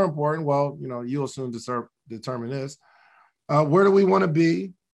even more important, well, you'll soon determine this. Where do we want to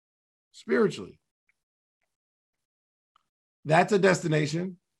be spiritually? That's a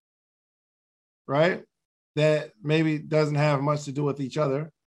destination, right? That maybe doesn't have much to do with each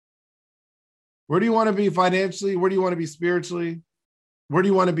other. Where do you want to be financially? Where do you want to be spiritually? Where do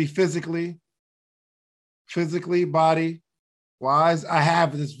you want to be physically? Physically, body wise. I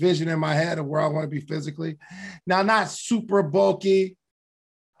have this vision in my head of where I want to be physically. Now, not super bulky.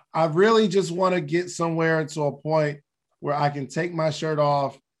 I really just want to get somewhere to a point where I can take my shirt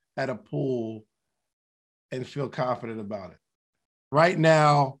off at a pool and feel confident about it. Right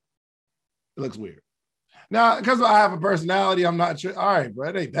now, it looks weird. Now, because I have a personality, I'm not sure. All right, bro,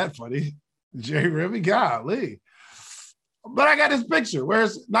 it ain't that funny. Jerry Remy, golly. But I got this picture where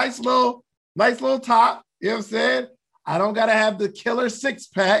it's nice little top. You know what I'm saying? I don't got to have the killer six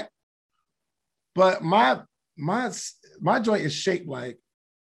pack, but my joint is shaped like,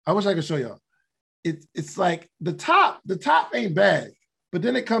 I wish I could show y'all. It's like the top ain't bad, but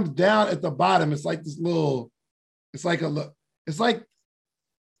then it comes down at the bottom. It's like this little, I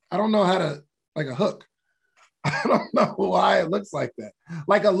don't know how to, like a hook. I don't know why it looks like that.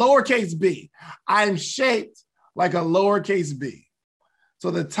 Like a lowercase b. I'm shaped like a lowercase b.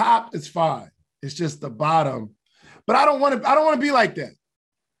 So the top is fine. It's just the bottom. But I don't want to be like that.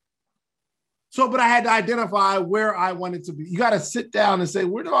 So, but I had to identify where I wanted to be. You got to sit down and say,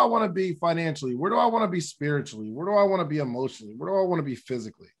 where do I want to be financially? Where do I want to be spiritually? Where do I want to be emotionally? Where do I want to be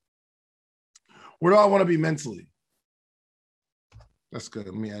physically? Where do I want to be mentally? That's good.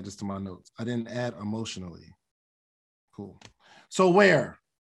 Let me add this to my notes. I didn't add emotionally. Cool. So where?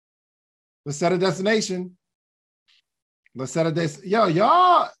 Let's set a destination. Let's set a destination. Yo,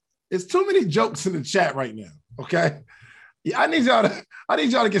 y'all, it's too many jokes in the chat right now. Okay. Yeah, I need y'all to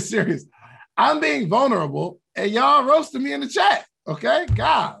get serious. I'm being vulnerable and y'all roasting me in the chat. Okay.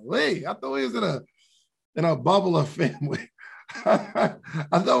 Golly. I thought we was in a bubble of family. I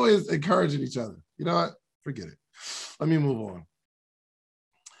thought we was encouraging each other. You know what? Forget it. Let me move on.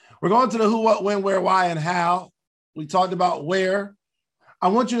 We're going to the who, what, when, where, why, and how. We talked about where. I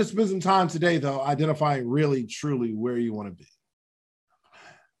want you to spend some time today, though, identifying really, truly where you want to be.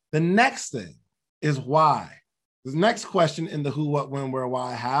 The next thing is why. The next question in the who, what, when, where,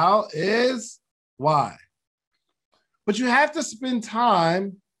 why, how is why. But you have to spend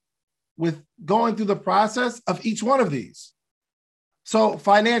time with going through the process of each one of these. So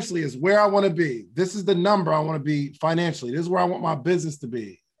financially is where I want to be. This is the number I want to be financially. This is where I want my business to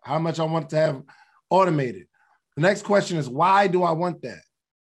be, how much I want to have automated. The next question is, why do I want that?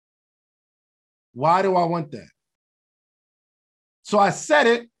 Why do I want that? So I said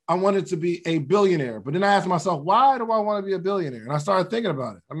it, I wanted to be a billionaire, but then I asked myself, why do I want to be a billionaire? And I started thinking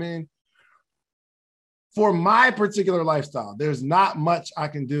about it. I mean, for my particular lifestyle, there's not much I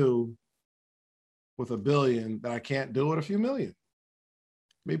can do with $1 billion that I can't do with a few million.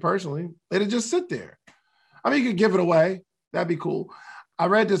 Me personally, it'd just sit there. I mean, you could give it away. That'd be cool. I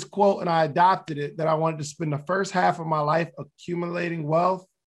read this quote and I adopted it, that I wanted to spend the first half of my life accumulating wealth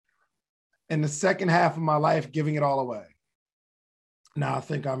and the second half of my life giving it all away. Now, I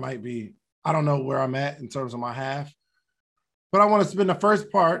think I don't know where I'm at in terms of my half, but I want to spend the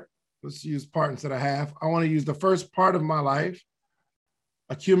first part, let's use part instead of half. I want to use the first part of my life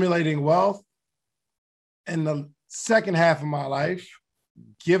accumulating wealth, and the second half of my life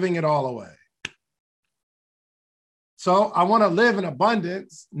giving it all away. So I want to live in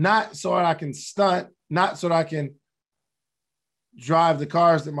abundance, not so that I can stunt, not so that I can drive the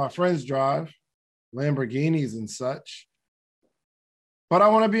cars that my friends drive, Lamborghinis and such, but I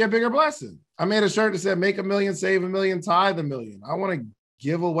want to be a bigger blessing. I made a shirt that said, make $1 million, save $1 million, tithe $1 million. I want to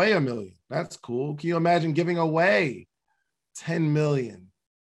give away $1 million. That's cool. Can you imagine giving away 10 million?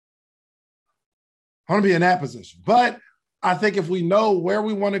 I want to be in that position. But I think if we know where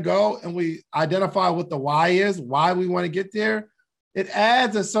we want to go and we identify what the why is, why we want to get there, it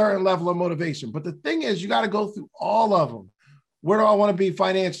adds a certain level of motivation. But the thing is, you got to go through all of them. Where do I want to be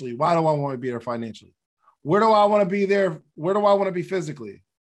financially? Why do I want to be there financially? Where do I want to be there? Where do I want to be physically?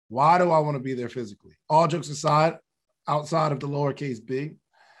 Why do I want to be there physically? All jokes aside, outside of the lowercase b.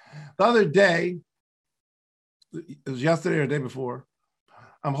 The other day, it was yesterday or the day before,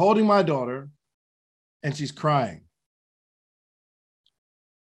 I'm holding my daughter and she's crying.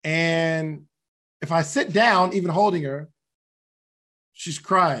 And if I sit down, even holding her, she's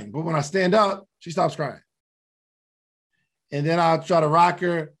crying. But when I stand up, she stops crying. And then I'll try to rock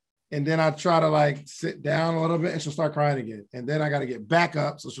her. And then I try to like sit down a little bit and she'll start crying again. And then I got to get back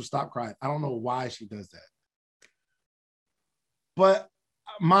up so she'll stop crying. I don't know why she does that. But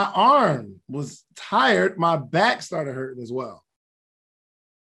my arm was tired. My back started hurting as well.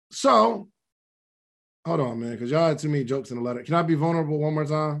 So, hold on, man, because y'all had too many jokes in the letter. Can I be vulnerable one more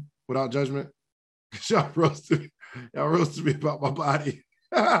time without judgment? Because y'all roasted me about my body.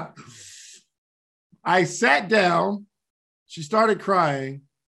 I sat down. She started crying.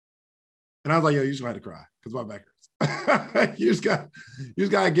 And I was like, yo, you just got to cry because my back hurts. you just got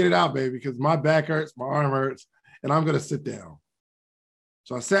to get it out, baby, because my back hurts, my arm hurts, and I'm going to sit down.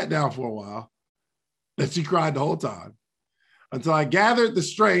 So I sat down for a while, and she cried the whole time until I gathered the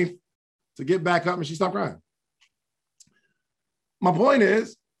strength to get back up and she stopped crying. My point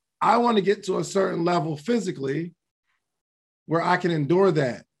is, I want to get to a certain level physically where I can endure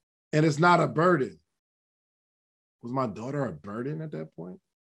that and it's not a burden. Was my daughter a burden at that point?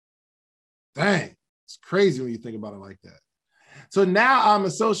 Dang, it's crazy when you think about it like that. So now I'm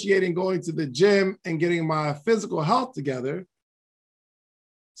associating going to the gym and getting my physical health together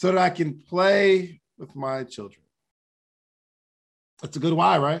so that I can play with my children. That's a good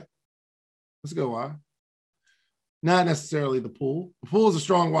why, right? That's a good why. Not necessarily the pool. The pool is a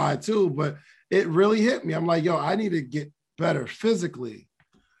strong why too, but it really hit me. I'm like, yo, I need to get better physically.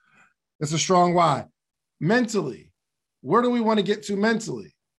 It's a strong why. Mentally, where do we want to get to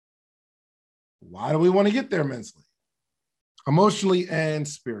mentally? Why do we want to get there mentally? Emotionally and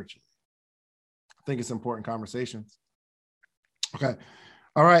spiritually. I think it's important conversations. Okay.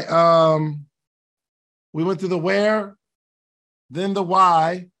 All right. We went through the where, then the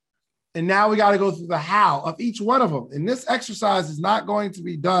why, and now we got to go through the how of each one of them. And this exercise is not going to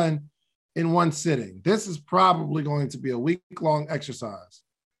be done in one sitting. This is probably going to be a week-long exercise.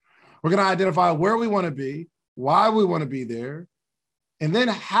 We're going to identify where we want to be, why we want to be there, and then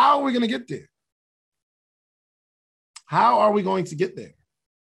how are we going to get there? How are we going to get there?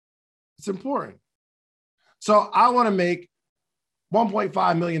 It's important. So I want to make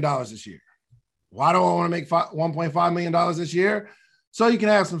 $1.5 million this year. Why do I want to make $1.5 million this year? So you can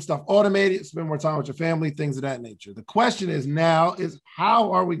have some stuff automated, spend more time with your family, things of that nature. The question is now is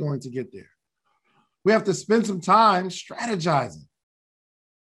how are we going to get there? We have to spend some time strategizing.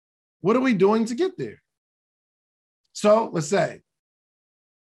 What are we doing to get there? So let's say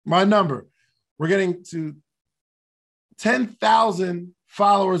my number, we're getting to 10,000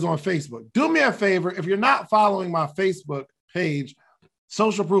 followers on Facebook. Do me a favor. If you're not following my Facebook page,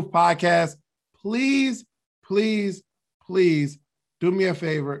 Social Proof Podcast, please, please, please do me a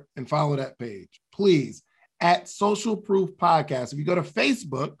favor and follow that page. Please, at Social Proof Podcast. If you go to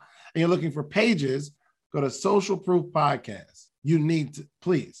Facebook and you're looking for pages, go to Social Proof Podcast. You need to,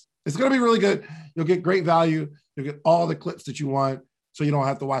 please. It's going to be really good. You'll get great value. You'll get all the clips that you want, so you don't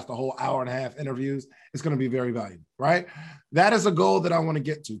have to watch the whole hour and a half interviews. It's going to be very valuable, right? That is a goal that I want to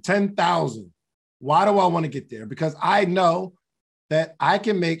get to, 10,000. Why do I want to get there? Because I know that I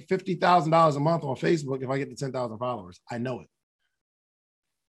can make $50,000 a month on Facebook if I get to 10,000 followers. I know it.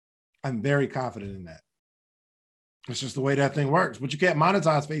 I'm very confident in that. It's just the way that thing works. But you can't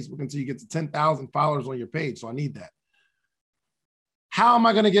monetize Facebook until you get to 10,000 followers on your page, so I need that. How am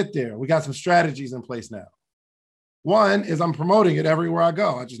I going to get there? We got some strategies in place now. One is I'm promoting it everywhere I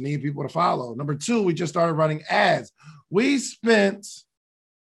go. I just need people to follow. Number two, we just started running ads. We spent,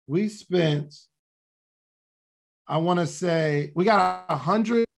 I want to say, we got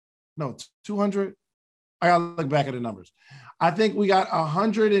 200. I got to look back at the numbers. I think we got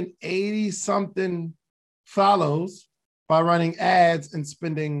 180 something follows by running ads and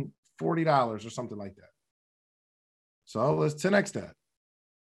spending $40 or something like that. So let's 10x that.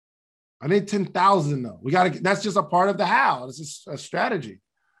 I need 10,000 though. We got to, that's just a part of the how. This is a strategy.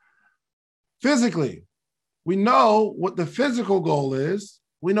 Physically, we know what the physical goal is.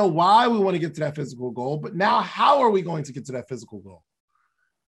 We know why we want to get to that physical goal, but now how are we going to get to that physical goal?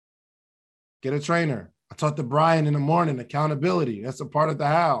 Get a trainer. I talked to Brian in the morning, accountability. That's a part of the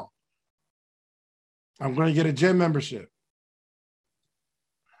how. I'm going to get a gym membership.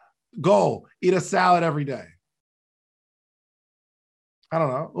 Goal, eat a salad every day. I don't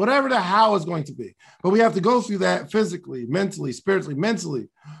know, whatever the how is going to be. But we have to go through that physically, mentally, spiritually, mentally.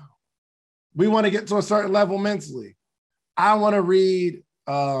 We want to get to a certain level mentally. I want to read,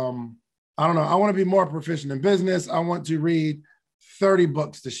 I want to be more proficient in business. I want to read 30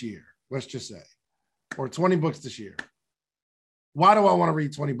 books this year, let's just say, or 20 books this year. Why do I want to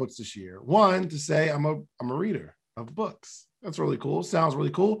read 20 books this year? One, to say I'm a reader of books. That's really cool. Sounds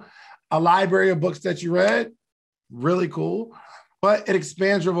really cool. A library of books that you read, really cool. But it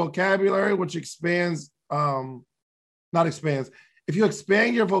expands your vocabulary, which expands, not expands. If you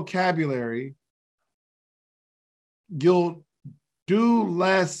expand your vocabulary, you'll do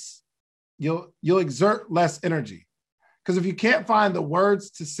less, you'll exert less energy. Because if you can't find the words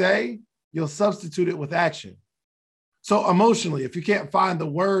to say, you'll substitute it with action. So emotionally, if you can't find the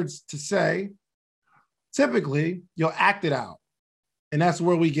words to say, typically you'll act it out. And that's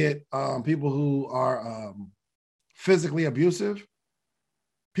where we get people who are physically abusive,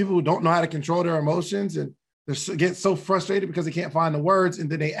 people who don't know how to control their emotions, and they get so frustrated because they can't find the words, and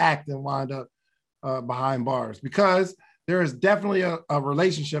then they act and wind up behind bars. Because there is definitely a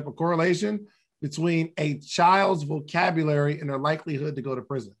relationship, a correlation between a child's vocabulary and their likelihood to go to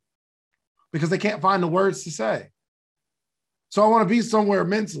prison, because they can't find the words to say. So I want to be somewhere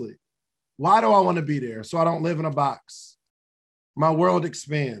mentally. Why do I want to be there? So I don't live in a box. My world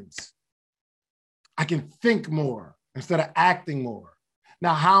expands. I can think more instead of acting more.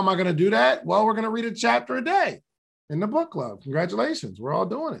 Now, how am I going to do that? Well, we're going to read a chapter a day in the book club. Congratulations. We're all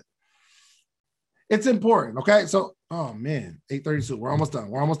doing it. It's important. Okay. So, oh man, 8:32. We're almost done.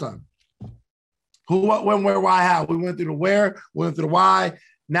 We're almost done. Who, what, when, where, why, how. We went through the where, we went through the why.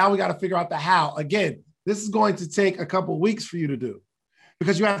 Now we got to figure out the how. Again, this is going to take a couple of weeks for you to do,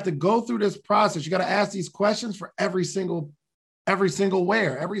 because you have to go through this process. You got to ask these questions for every single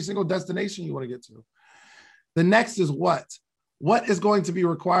where, every single destination you want to get to. The next is what? What is going to be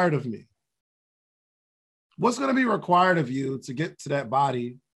required of me? What's going to be required of you to get to that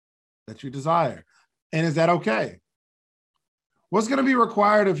body that you desire? And is that okay? What's going to be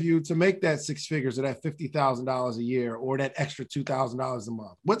required of you to make that six figures or that $50,000 a year or that extra $2,000 a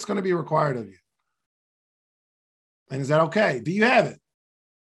month? What's going to be required of you? And is that okay? Do you have it?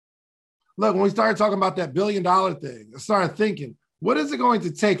 Look, when we started talking about that $1 billion thing, I started thinking, what is it going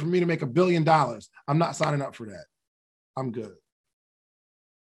to take for me to make $1 billion? I'm not signing up for that. I'm good.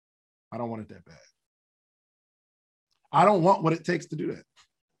 I don't want it that bad. I don't want what it takes to do that.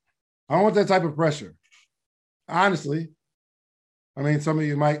 I don't want that type of pressure. Honestly, I mean, some of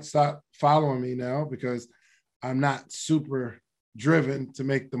you might stop following me now because I'm not super driven to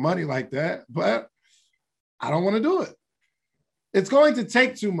make the money like that, but I don't want to do it. It's going to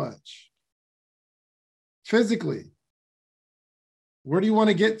take too much. Physically, where do you want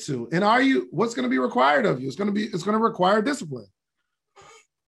to get to? And what's going to be required of you? It's going to require discipline.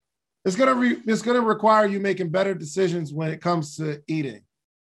 It's going to require you making better decisions when it comes to eating.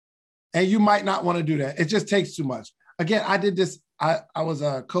 And you might not want to do that. It just takes too much. Again, I did this. I was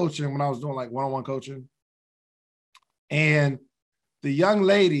coaching when I was doing like one-on-one coaching. And the young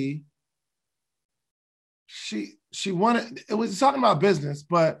lady, she wanted, it was talking about business,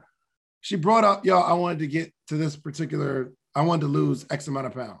 but she brought up, I wanted to get to this particular, I wanted to lose X amount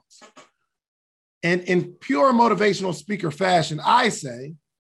of pounds. And in pure motivational speaker fashion, I say,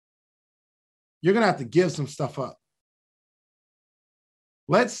 you're going to have to give some stuff up.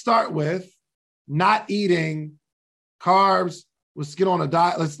 Let's start with not eating carbs. Let's get on a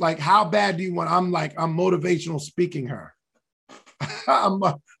diet. Let's how bad do you want? I'm motivational speaking her. I'm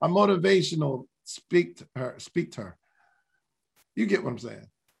motivational speak to her. You get what I'm saying?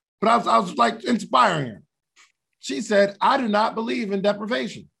 But I was like inspiring her. She said, I do not believe in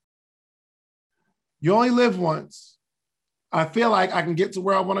deprivation. You only live once. I feel like I can get to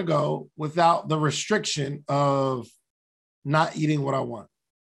where I want to go without the restriction of not eating what I want.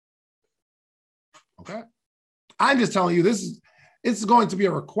 Okay. I'm just telling you, it's going to be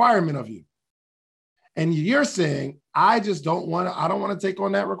a requirement of you. And you're saying, I don't want to take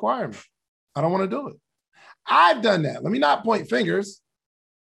on that requirement. I don't want to do it. I've done that. Let me not point fingers.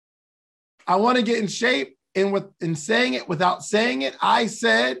 I want to get in shape, and in saying it without saying it, I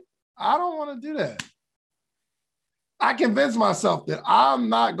said, I don't want to do that. I convinced myself that I'm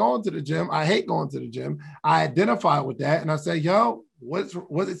not going to the gym. I hate going to the gym. I identify with that. And I say, yo, what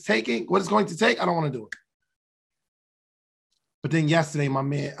it's going to take, I don't want to do it. But then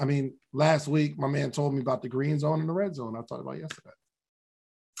last week, my man told me about the green zone and the red zone. I talked about yesterday.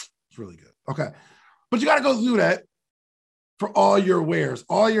 It's really good. Okay. But you got to go through that for all your wheres,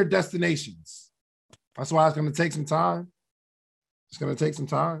 all your destinations. That's why it's going to take some time. It's going to take some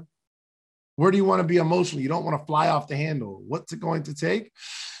time. Where do you want to be emotionally? You don't want to fly off the handle. What's it going to take?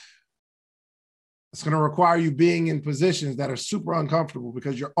 It's going to require you being in positions that are super uncomfortable,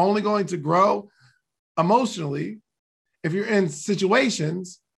 because you're only going to grow emotionally if you're in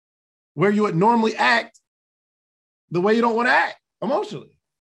situations where you would normally act the way you don't want to act emotionally.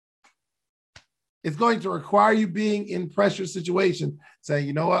 It's going to require you being in pressure situations, saying,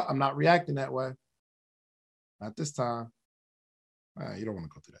 you know what, I'm not reacting that way. Not this time. You don't want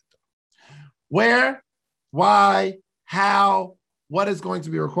to go through that. Where, why, how, what is going to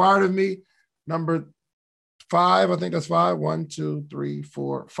be required of me? Number 5, I think that's 5. 1, 2, 3,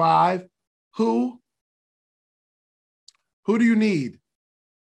 4, 5. Who? Who do you need?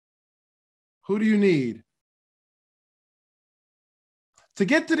 Who do you need? To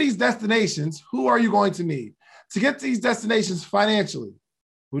get to these destinations, who are you going to need? To get to these destinations financially,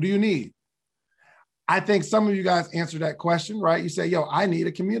 who do you need? I think some of you guys answer that question, right? You say, yo, I need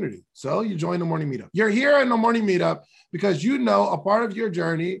a community. So you join the morning meetup. You're here in the morning meetup because you know a part of your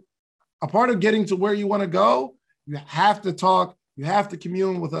journey, a part of getting to where you want to go, you have to talk, you have to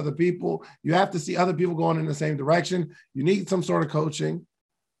commune with other people, you have to see other people going in the same direction. You need some sort of coaching.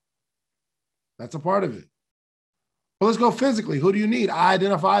 That's a part of it. But let's go physically. Who do you need? I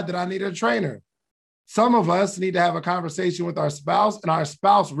identified that I need a trainer. Some of us need to have a conversation with our spouse, and our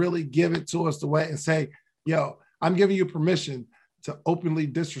spouse really give it to us the way and say, yo, I'm giving you permission to openly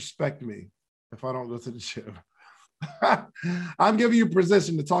disrespect me if I don't go to the gym. I'm giving you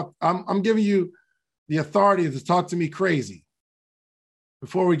permission to talk. I'm giving you the authority to talk to me crazy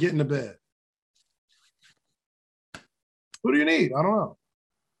before we get into bed. Who do you need? I don't know.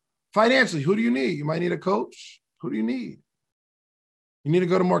 Financially, who do you need? You might need a coach. Who do you need? You need to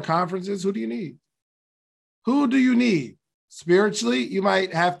go to more conferences. Who do you need? Who do you need? Spiritually, you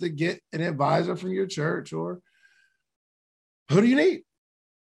might have to get an advisor from your church, or who do you need?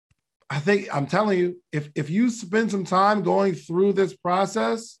 I think I'm telling you, if you spend some time going through this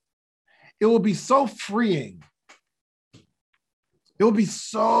process, it will be so freeing. It will be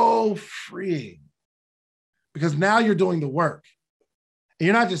so freeing because now you're doing the work. And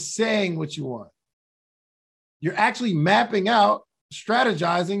you're not just saying what you want. You're actually mapping out,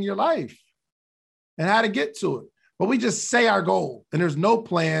 strategizing your life and how to get to it. But we just say our goal and there's no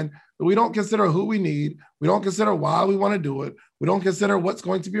plan. We don't consider who we need. We don't consider why we want to do it. We don't consider what's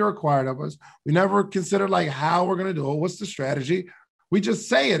going to be required of us. We never consider like how we're going to do it. What's the strategy? We just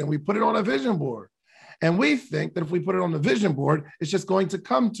say it and we put it on a vision board. And we think that if we put it on the vision board, it's just going to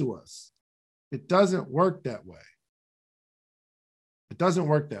come to us. It doesn't work that way. It doesn't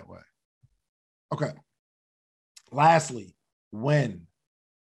work that way. Okay. Lastly, when?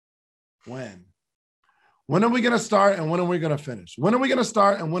 When are we going to start and when are we going to finish? When are we going to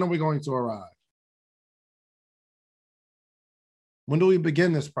start and when are we going to arrive? When do we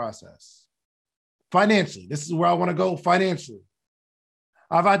begin this process? Financially, this is where I want to go financially.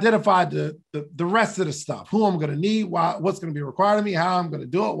 I've identified the rest of the stuff, who I'm going to need, why, what's going to be required of me, how I'm going to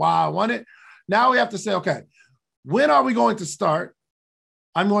do it, why I want it. Now we have to say, okay, when are we going to start?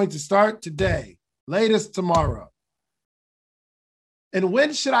 I'm going to start today, latest tomorrow. And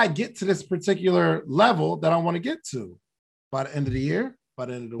when should I get to this particular level that I want to get to? By the end of the year, by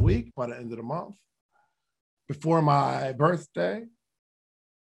the end of the week, by the end of the month, before my birthday,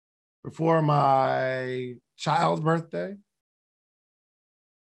 before my child's birthday.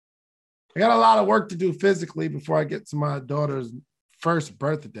 I got a lot of work to do physically before I get to my daughter's first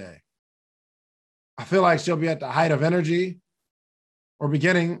birthday. I feel like she'll be at the height of energy or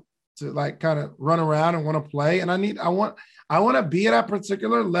beginning to like kind of run around and want to play. And I want to be at a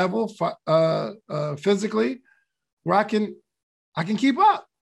particular level physically where I can keep up.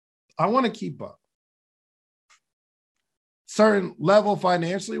 I want to keep up. Certain level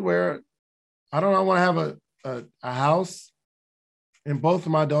financially where I want to have a house in both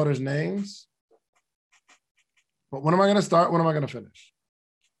of my daughters' names. But when am I going to start? When am I going to finish?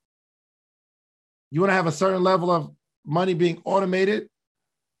 You want to have a certain level of money being automated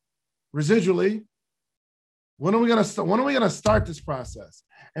residually. When are we going to start this process?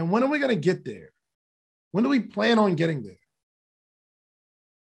 And when are we going to get there? When do we plan on getting there?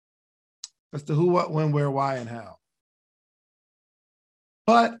 That's the who, what, when, where, why, and how.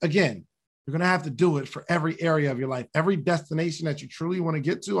 But again, you're going to have to do it for every area of your life. Every destination that you truly want to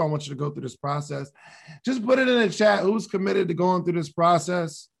get to, I want you to go through this process. Just put it in the chat. Who's committed to going through this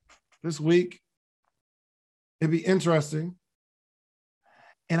process this week? It'd be interesting.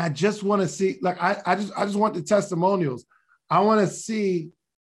 And I just want to see, like, I just want the testimonials. I want to see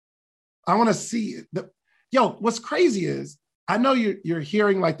what's crazy is, I know you're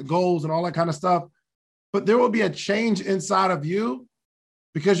hearing like the goals and all that kind of stuff, but there will be a change inside of you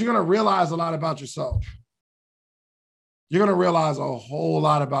because you're going to realize a lot about yourself. You're going to realize a whole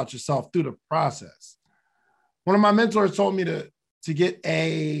lot about yourself through the process. One of my mentors told me to get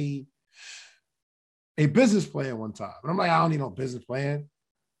a business plan one time. And I'm like, I don't need no business plan.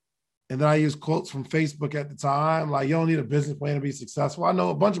 And then I used quotes from Facebook at the time, like, you don't need a business plan to be successful. I know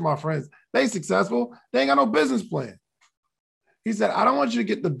a bunch of my friends, they successful, they ain't got no business plan. He said, I don't want you to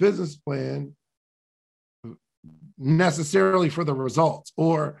get the business plan necessarily for the results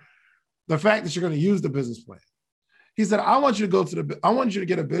or the fact that you're going to use the business plan. He said, I want you to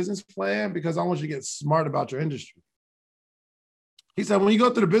get a business plan because I want you to get smart about your industry. He said, when you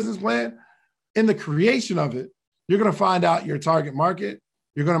go through the business plan, in the creation of it, you're going to find out your target market.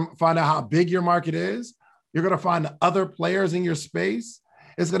 You're going to find out how big your market is. You're going to find the other players in your space.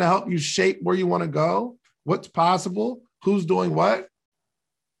 It's going to help you shape where you want to go, what's possible, who's doing what.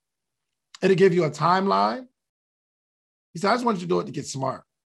 It'll give you a timeline. He said, I just want you to do it to get smart.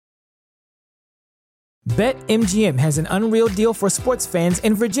 BetMGM has an unreal deal for sports fans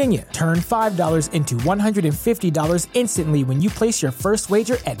in Virginia. Turn $5 into $150 instantly when you place your first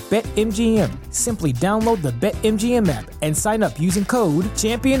wager at BetMGM. Simply download the BetMGM app and sign up using code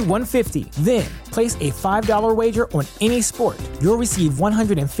Champion150. Then, place a $5 wager on any sport. You'll receive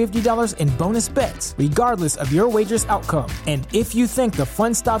 $150 in bonus bets, regardless of your wager's outcome. And if you think the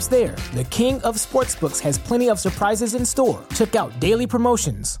fun stops there, the King of Sportsbooks has plenty of surprises in store. Check out daily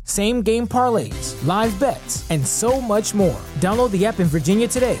promotions, same-game parlays, live bets, and so much more. Download the app in Virginia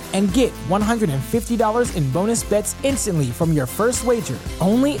today and get $150 in bonus bets instantly from your first wager.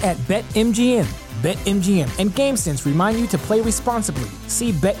 Only at BetMGM. BetMGM and GameSense remind you to play responsibly.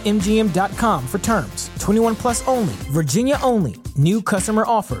 See BetMGM.com for terms. 21 plus only. Virginia only. New customer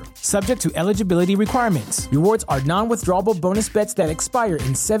offer. Subject to eligibility requirements. Rewards are non-withdrawable bonus bets that expire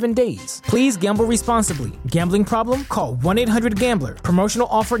in 7 days. Please gamble responsibly. Gambling problem? Call 1-800-GAMBLER. Promotional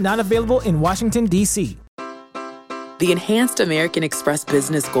offer not available in Washington, D.C. The Enhanced American Express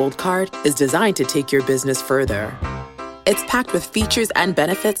Business Gold Card is designed to take your business further. It's packed with features and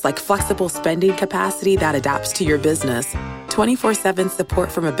benefits like flexible spending capacity that adapts to your business, 24/7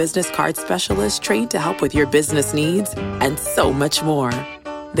 support from a business card specialist trained to help with your business needs, and so much more.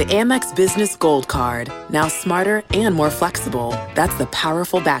 The Amex Business Gold Card, now smarter and more flexible. That's the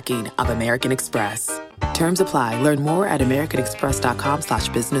powerful backing of American Express. Terms apply. Learn more at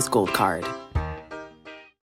americanexpress.com/businessgoldcard.